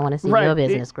just like I want to see your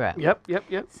business grow. Yep.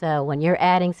 So when you're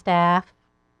adding staff,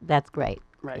 that's great.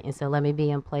 Right. And so let me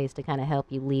be in place to kind of help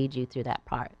you, lead you through that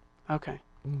part. Okay.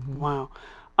 Wow.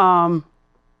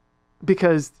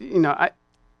 Because I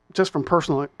just from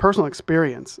personal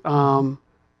experience,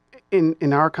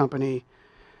 in our company,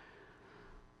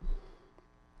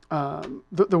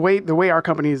 the way our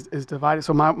company is divided.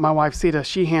 So my wife Sita,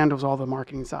 she handles all the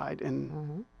marketing side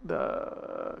and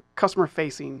the customer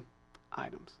facing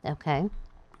items. Okay.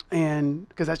 And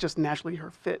because that's just naturally her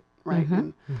fit, right?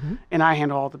 And I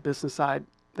handle all the business side,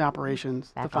 the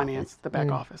operations, the finance, the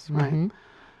back office, right?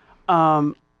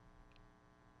 And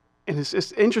it's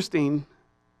just interesting,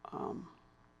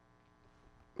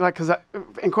 because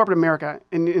in corporate America,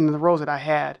 in the roles that I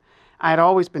had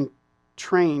always been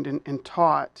trained and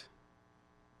taught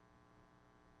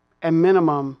at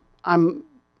minimum, I'm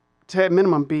to at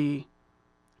minimum be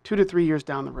 2 to 3 years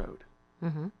down the road.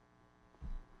 Mm-hmm.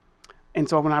 And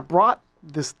so when I brought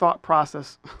this thought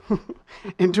process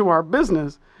into our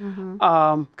business,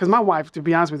 because my wife, to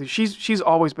be honest with you, she's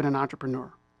always been an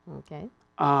entrepreneur. Okay.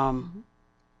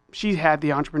 She had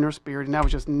the entrepreneur spirit, and that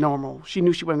was just normal. She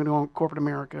knew she wasn't going to go in corporate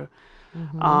America.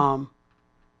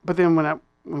 But then when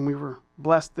we were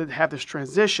blessed to have this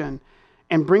transition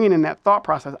and bringing in that thought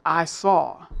process, I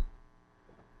saw,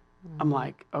 I'm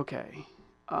like, okay,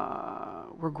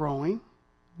 we're growing,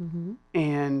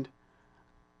 and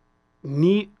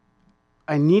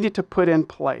I needed to put in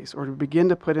place, or to begin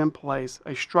to put in place,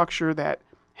 a structure that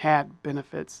had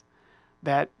benefits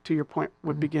that, to your point,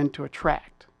 would begin to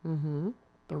attract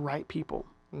the right people,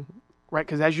 right?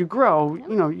 Because as you grow,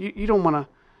 you don't want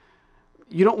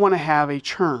to have a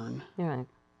churn, Right.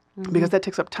 because that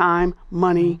takes up time,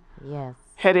 money, Yes.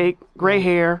 headache, gray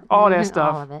hair, all that All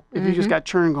stuff. of it. If you just got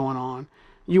churn going on,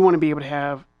 you want to be able to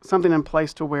have something in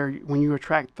place to where when you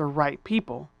attract the right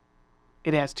people,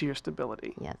 it adds to your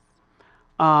stability. Yes.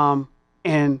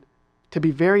 And to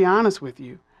be very honest with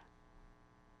you,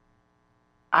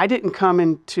 I didn't come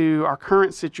into our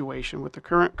current situation with the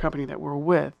current company that we're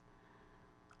with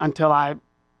until I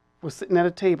was sitting at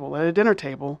a dinner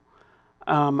table.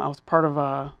 I was part of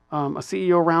a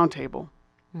CEO roundtable.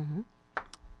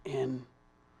 And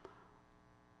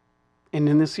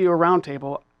in the CEO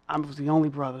roundtable, I was the only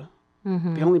brother.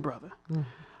 And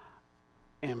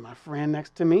my friend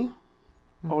next to me,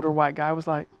 older white guy, was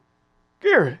like,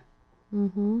 Gary,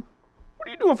 what are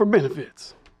you doing for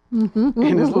benefits?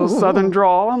 In his little southern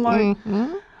drawl, I'm like,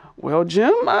 well,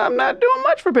 Jim, I'm not doing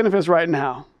much for benefits right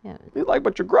now. Yeah. He's like,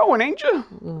 but you're growing, ain't you?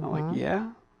 I'm like,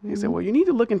 yeah. He said, well, you need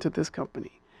to look into this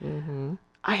company.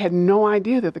 I had no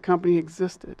idea that the company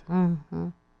existed.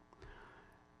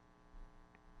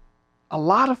 A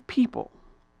lot of people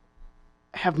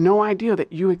have no idea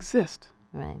that you exist,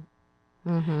 Right.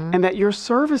 and that your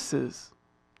services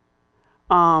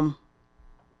are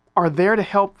there to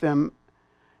help them.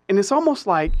 And it's almost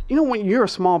like, when you're a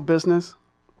small business,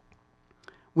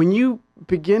 when you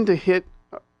begin to hit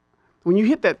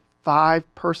that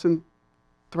 5-person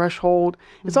threshold,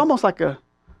 it's almost like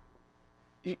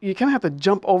you kind of have to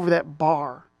jump over that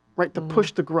bar, right, to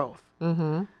push the growth.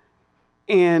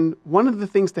 And one of the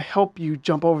things to help you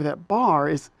jump over that bar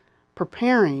is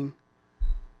preparing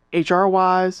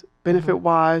HR-wise,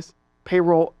 benefit-wise,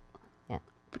 payroll,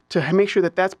 to make sure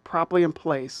that that's properly in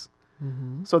place,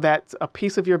 so that's a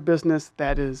piece of your business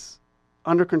that is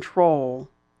under control,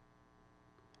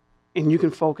 and you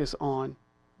can focus on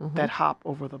that hop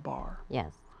over the bar.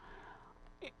 Yes.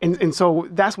 And so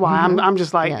that's why I'm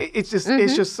just like, Yeah. it's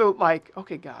just so like,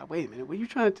 okay, God, wait a minute, what are you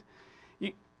trying to?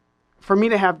 For me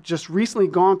to have just recently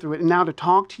gone through it and now to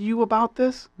talk to you about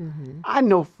this, I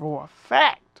know for a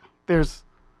fact there's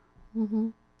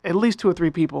at least 2 or 3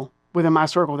 people within my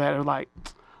circle that are like,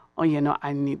 oh yeah, no,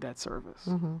 I need that service.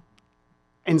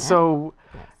 And so,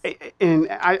 and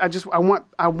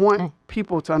I want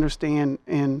people to understand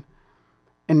and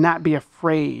not be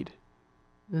afraid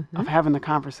of having the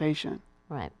conversation.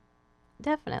 Right.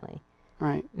 Definitely.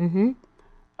 Right.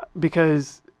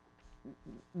 Because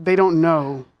they don't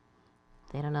know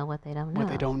They don't know what they don't know. what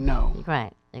they don't know.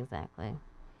 Right. Exactly.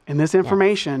 And this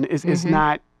information is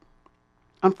not,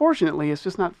 unfortunately, it's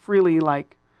just not freely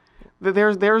like,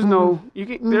 there's no,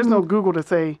 there's no Google to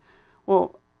say,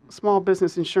 well, small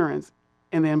business insurance,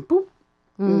 and then boop,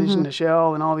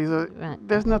 Nichelle and all these other,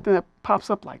 there's nothing that pops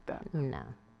up like that.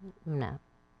 No.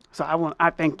 So I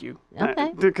thank you.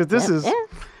 Okay. Because this is,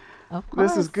 Of course.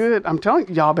 this is good. I'm telling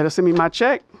you, y'all better send me my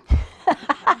check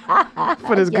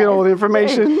for this good old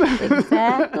information.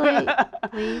 Exactly.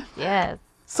 Please. Yes.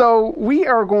 So we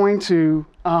are going to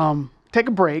take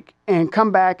a break and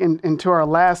come back into our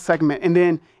last segment. And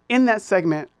then in that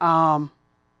segment, I'm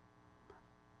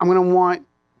going to want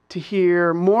to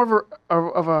hear more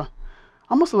of a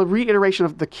almost a reiteration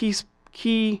of the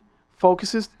key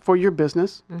focuses for your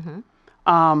business.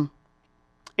 And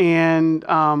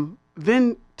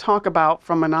then talk about,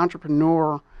 from an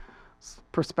entrepreneur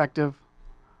perspective,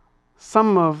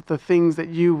 some of the things that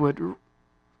you would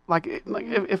like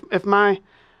if my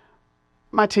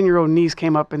 10-year-old niece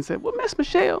came up and said, well, Miss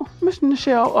Nichelle,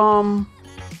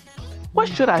 what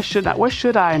should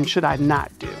I and should I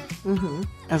not do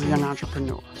as a young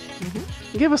entrepreneur?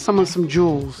 Give us some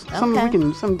jewels, some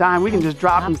dime we can just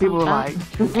drop, and people are like,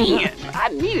 man, I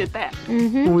needed that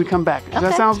when we come back. Does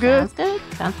that sound good? Sounds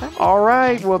good. Sounds good. All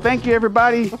right. Well, thank you,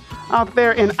 everybody out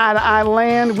there in Eye to Eye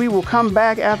land. We will come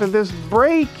back after this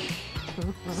break.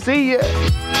 See ya.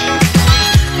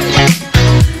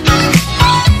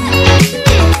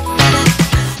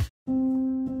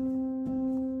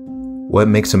 What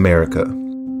makes America?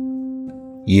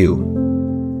 You.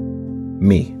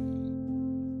 Me.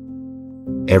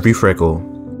 Every freckle,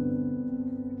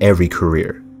 every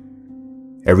career,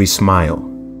 every smile,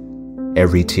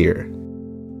 every tear.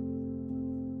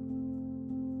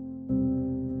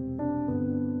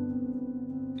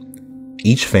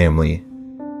 Each family,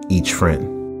 each friend.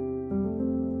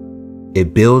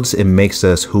 It builds and makes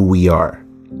us who we are.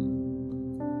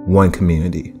 One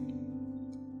community.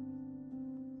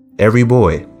 Every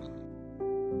boy,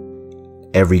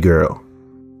 every girl.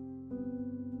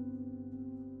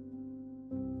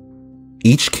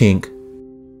 Each kink,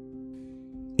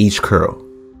 each curl.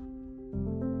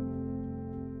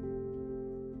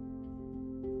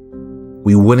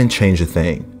 We wouldn't change a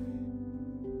thing,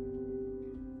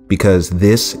 because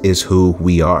this is who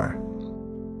we are.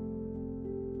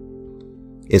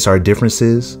 It's our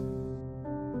differences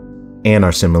and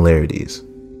our similarities,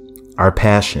 our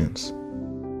passions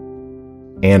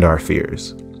and our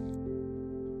fears.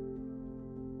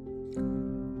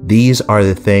 These are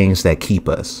the things that keep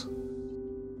us.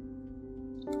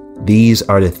 These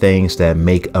are the things that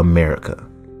make America.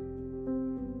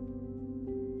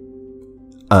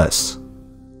 Us.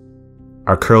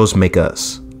 Our curls make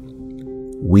us.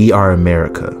 We are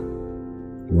America.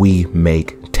 We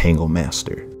make Tangle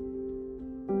Master.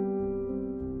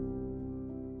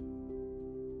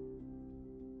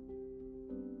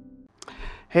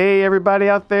 Hey, everybody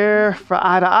out there for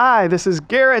Eye to Eye. This is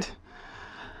Garrett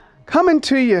coming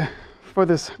to you for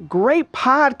this great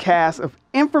podcast of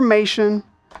information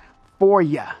for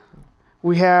you.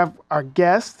 We have our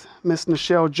guest, Miss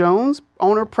Nichelle Jones,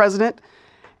 owner, president,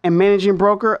 and managing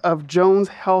broker of Jones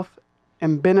Health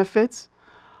and Benefits.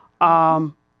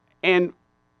 And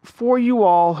for you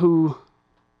all who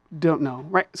don't know,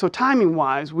 right? So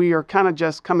timing-wise, we are kind of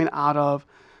just coming out of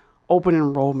open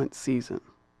enrollment season.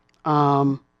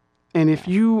 And if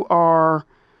you are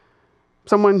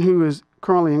someone who is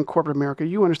currently in corporate America,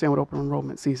 you understand what open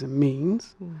enrollment season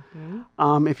means.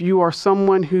 Mm-hmm. If you are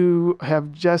someone who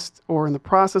have just or in the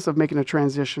process of making a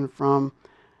transition from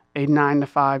a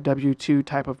 9-to-5 W-2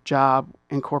 type of job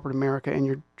in corporate America, and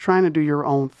you're trying to do your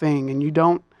own thing, and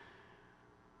you're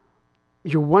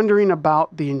wondering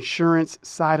about the insurance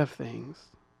side of things,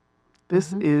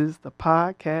 this is the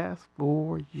podcast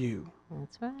for you.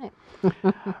 That's right.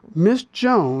 Miss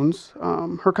Jones,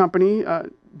 her company,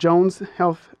 Jones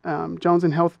Health, Jones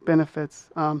and Health Benefits,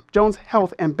 Jones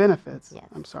Health and Benefits. Yes.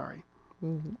 I'm sorry.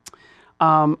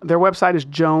 Mm-hmm. Their website is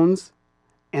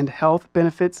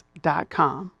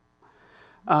jonesandhealthbenefits.com.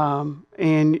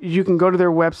 And you can go to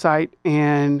their website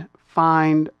and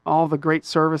find all the great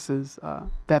services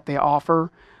that they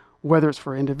offer, whether it's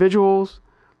for individuals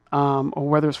or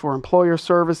whether it's for employer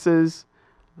services.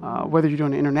 Whether you're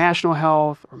doing international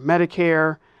health or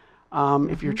Medicare,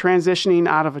 if you're transitioning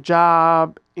out of a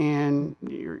job and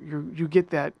you get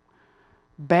that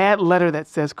bad letter that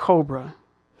says Cobra,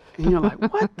 and you're like,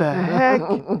 what the heck?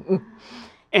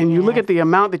 And you look at the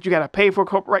amount that you got to pay for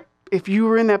Cobra. Right? If you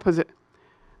were in that position,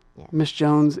 Miss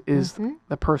Jones is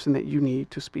the person that you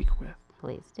need to speak with.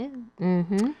 Please do.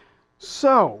 Mm-hmm.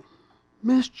 So,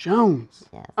 Miss Jones,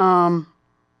 Yes. Can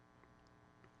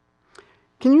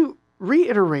you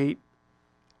reiterate,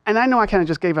 and I know I kind of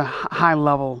just gave a high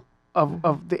level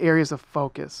of the areas of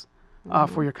focus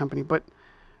for your company, but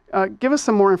give us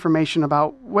some more information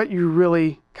about what you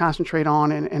really concentrate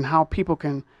on and how people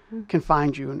can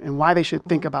find you and why they should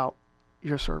think about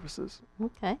your services.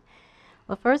 Okay.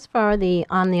 Well, first on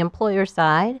the employer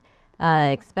side,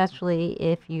 especially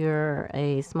if you're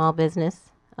a small business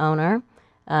owner,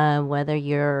 whether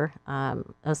you're a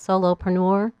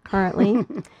solopreneur currently,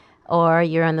 or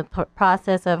you're in the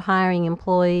process of hiring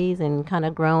employees and kind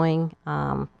of growing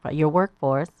your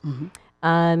workforce.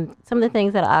 Some of the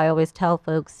things that I always tell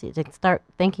folks to start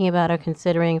thinking about or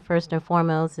considering first and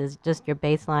foremost is just your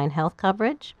baseline health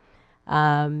coverage.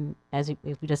 As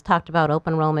we just talked about,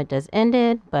 open enrollment just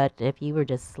ended, but if you were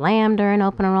just slammed during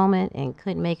open enrollment and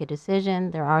couldn't make a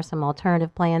decision, there are some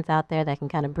alternative plans out there that can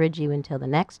kind of bridge you until the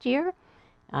next year.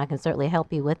 I can certainly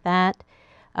help you with that.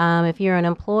 If you're an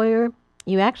employer,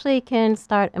 you actually can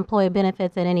start employee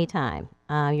benefits at any time.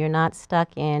 You're not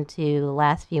stuck into the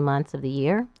last few months of the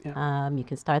year. Yeah. You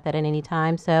can start that at any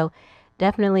time. So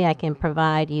definitely I can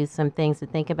provide you some things to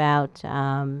think about,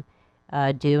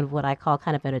 do what I call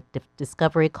kind of a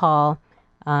discovery call,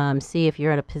 see if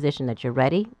you're in a position that you're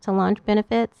ready to launch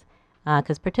benefits,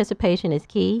 because participation is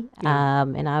key. Yeah.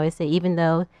 And I always say, even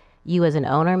though you as an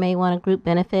owner may want a group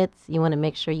benefits, you want to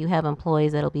make sure you have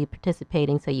employees that'll be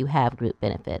participating so you have group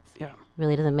benefits. Yeah.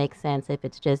 Really doesn't make sense if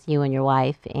it's just you and your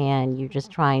wife and you're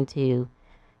just trying to,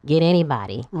 get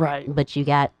anybody. Right. But you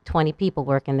got 20 people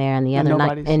working there, and the And other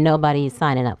nobody's- and nobody's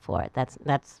signing up for it. That's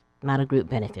not a group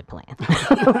benefit plan.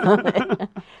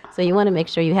 So you want to make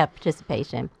sure you have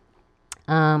participation.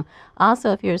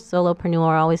 Also, if you're a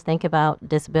solopreneur, always think about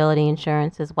disability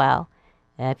insurance as well.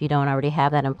 If you don't already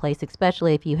have that in place,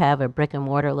 especially if you have a brick and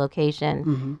mortar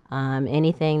location,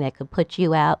 anything that could put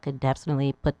you out could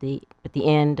definitely put at the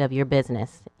end of your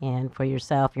business and for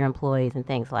yourself, your employees, and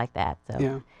things like that. So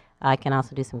Yeah. I can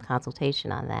also do some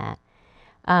consultation on that.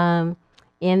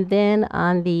 And then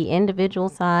on the individual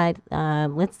side,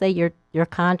 let's say you're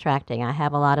contracting. I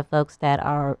have a lot of folks that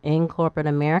are in corporate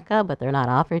America, but they're not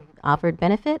offered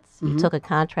benefits. You took a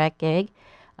contract gig.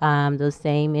 Those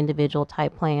same individual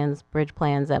type plans, bridge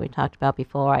plans that we talked about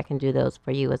before, I can do those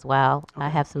for you as well. I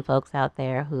have some folks out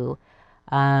there who,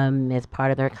 as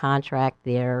part of their contract,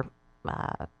 the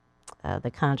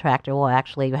contractor will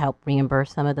actually help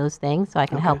reimburse some of those things. So I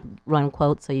can help run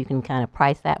quotes so you can kind of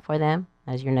price that for them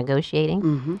as you're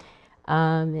negotiating.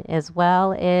 As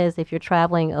well as if you're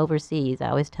traveling overseas, I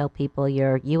always tell people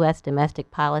your U.S.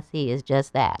 domestic policy is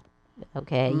just that.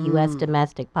 Okay, U.S.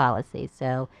 domestic policy.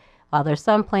 So while there's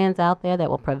some plans out there that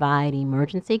will provide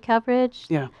emergency coverage,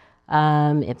 Yeah.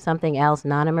 if something else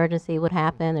non-emergency would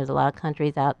happen, there's a lot of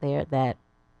countries out there that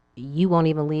you won't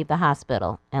even leave the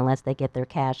hospital unless they get their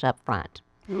cash up front.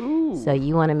 Ooh. So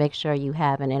you want to make sure you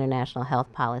have an international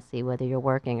health policy, whether you're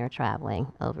working or traveling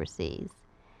overseas.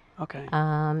 Okay.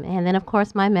 And then, of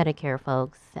course, my Medicare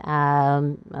folks. I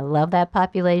love that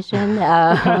population.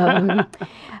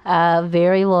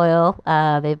 Very loyal.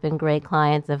 They've been great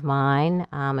clients of mine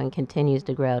and continues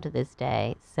to grow to this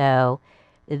day. So,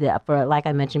 for like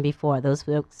I mentioned before, those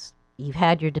folks, you've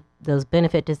had those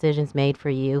benefit decisions made for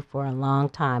you for a long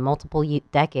time, multiple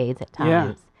decades at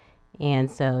times. And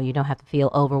so you don't have to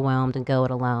feel overwhelmed and go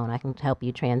it alone. I can help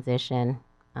you transition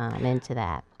into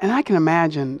that. And I can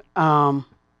imagine, from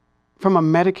a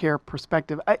Medicare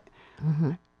perspective, it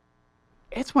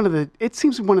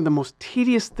seems one of the most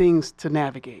tedious things to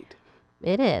navigate.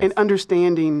 It is. And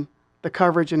understanding the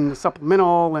coverage and the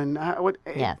supplemental and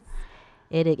Yes.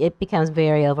 It becomes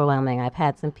very overwhelming. I've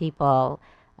had some people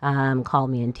call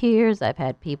me in tears. I've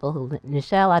had people who,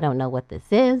 Nichelle, I don't know what this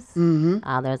is.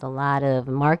 There's a lot of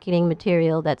marketing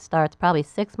material that starts probably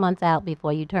 6 months out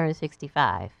before you turn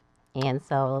 65. And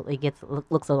so it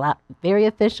looks a lot, very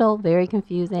official, very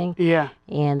confusing. Yeah.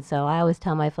 And so I always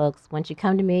tell my folks, once you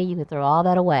come to me, you can throw all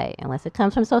that away, unless it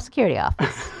comes from Social Security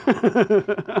office.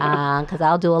 Because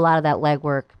I'll do a lot of that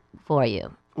legwork for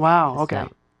you. Wow. Okay.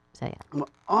 So yeah. Well,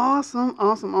 awesome.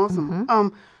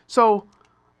 So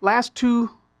last two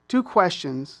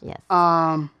questions. Yes.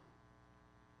 How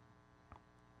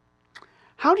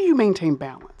do you maintain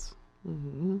balance?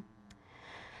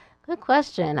 Good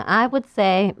question. I would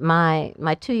say my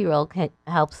 2-year-old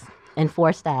helps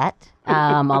enforce that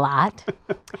a lot.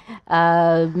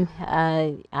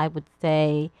 I would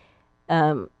say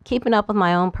keeping up with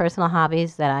my own personal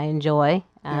hobbies that I enjoy.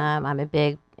 I'm a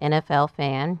big NFL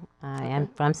fan. I am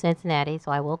from Cincinnati,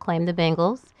 so I will claim the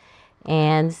Bengals.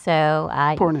 And so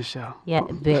Poor Nichelle. Yeah,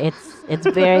 it's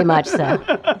very much so.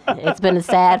 It's been a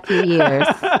sad few years.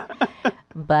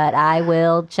 But I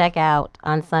will check out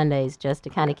on Sundays just to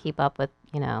kind of keep up with,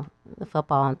 the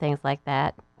football and things like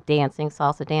that. Dancing,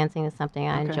 salsa dancing is something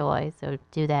I enjoy, so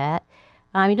do that.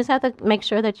 You just have to make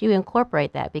sure that you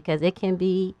incorporate that because it can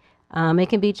be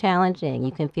challenging.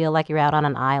 You can feel like you're out on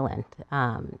an island,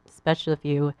 especially if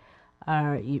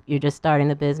you're just starting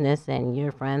the business and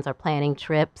your friends are planning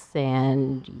trips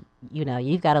and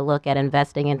you've got to look at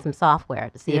investing in some software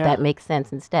to see if that makes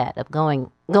sense instead of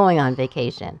going on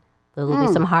vacation. There will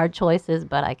be some hard choices,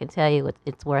 but I can tell you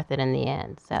it's worth it in the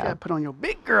end. So You gotta put on your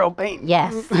big girl paint.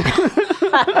 yes,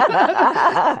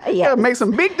 Yeah, make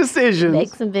some big decisions. Make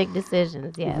some big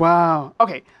decisions. Yes. Wow.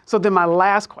 Okay. So then my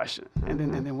last question, and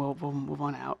then we'll move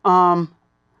on out.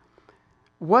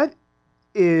 What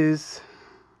is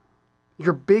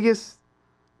your biggest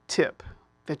tip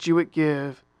that you would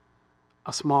give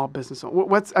a small business owner?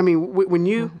 When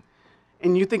you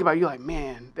and you think about it, you're like,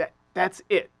 man, that's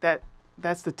it.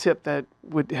 That's the tip that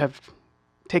would have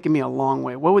taken me a long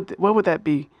way. What would that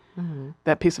be?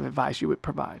 That piece of advice you would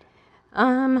provide?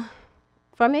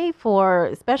 For me, for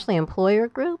especially employer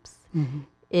groups,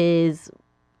 is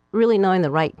really knowing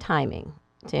the right timing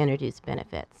to introduce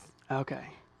benefits. Okay.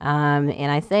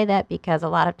 And I say that because a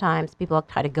lot of times people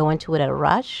try to go into it at a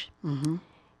rush, and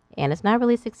it's not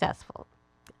really successful.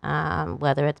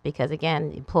 Whether it's because,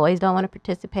 again, employees don't want to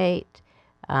participate,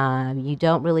 you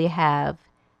don't really have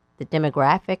the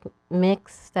demographic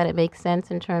mix that it makes sense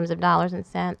in terms of dollars and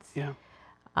cents. Yeah.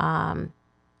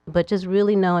 But just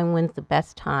really knowing when's the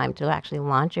best time to actually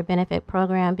launch your benefit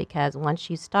program, because once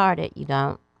you start it, you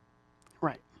don't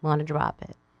Right. want to drop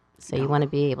it. So you want to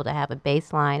be able to have a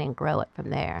baseline and grow it from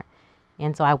there.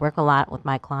 And so I work a lot with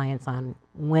my clients on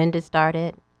when to start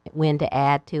it, when to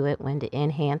add to it, when to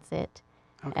enhance it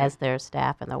as their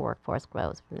staff and their workforce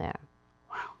grows from there.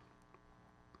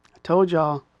 I told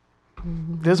y'all,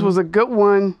 this was a good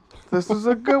one. This was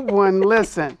a good one.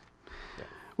 Listen,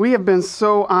 we have been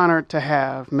so honored to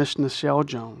have Miss Nichelle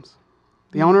Jones,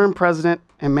 the owner and president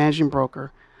and managing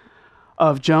broker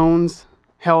of Jones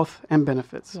Health and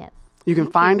Benefits. Yes. You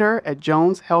can find her at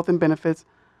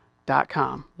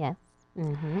joneshealthandbenefits.com. Yes.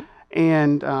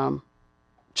 And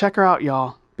check her out,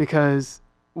 y'all, because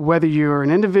whether you're an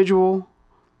individual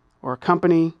or a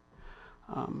company,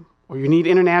 or you need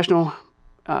international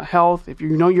health, if you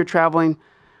know you're traveling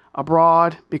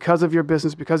abroad because of your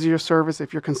business, because of your service,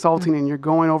 if you're consulting and you're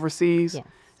going overseas,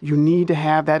 you need to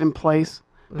have that in place,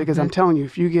 because I'm telling you,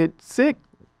 if you get sick,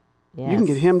 you can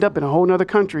get hemmed up in a whole nother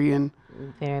country and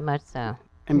very much so,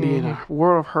 and be in a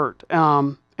world of hurt.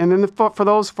 And then for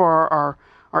those for our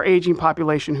aging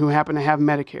population who happen to have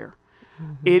Medicare,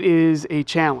 it is a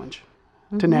challenge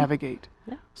to navigate.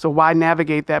 So why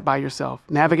navigate that by yourself?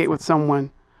 Navigate with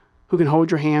someone who can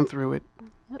hold your hand through it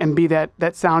and be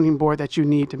that sounding board that you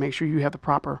need to make sure you have the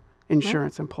proper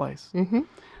insurance in place.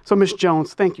 So, Ms.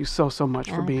 Jones, thank you so much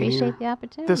for being here. I appreciate the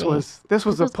opportunity. This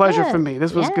was a pleasure for me.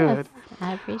 This was good.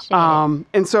 I appreciate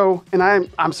it. And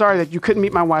I'm sorry that you couldn't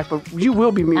meet my wife, but you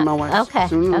will be meeting my wife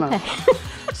soon enough.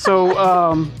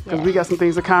 So, because we got some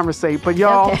things to conversate. But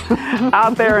y'all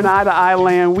out there in Eye to Eye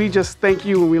land, we just thank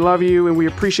you and we love you and we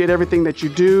appreciate everything that you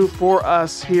do for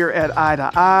us here at Eye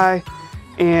to Eye.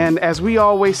 And as we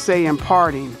always say in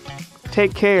parting,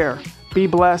 take care, be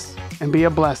blessed, and be a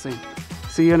blessing.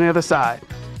 See you on the other side.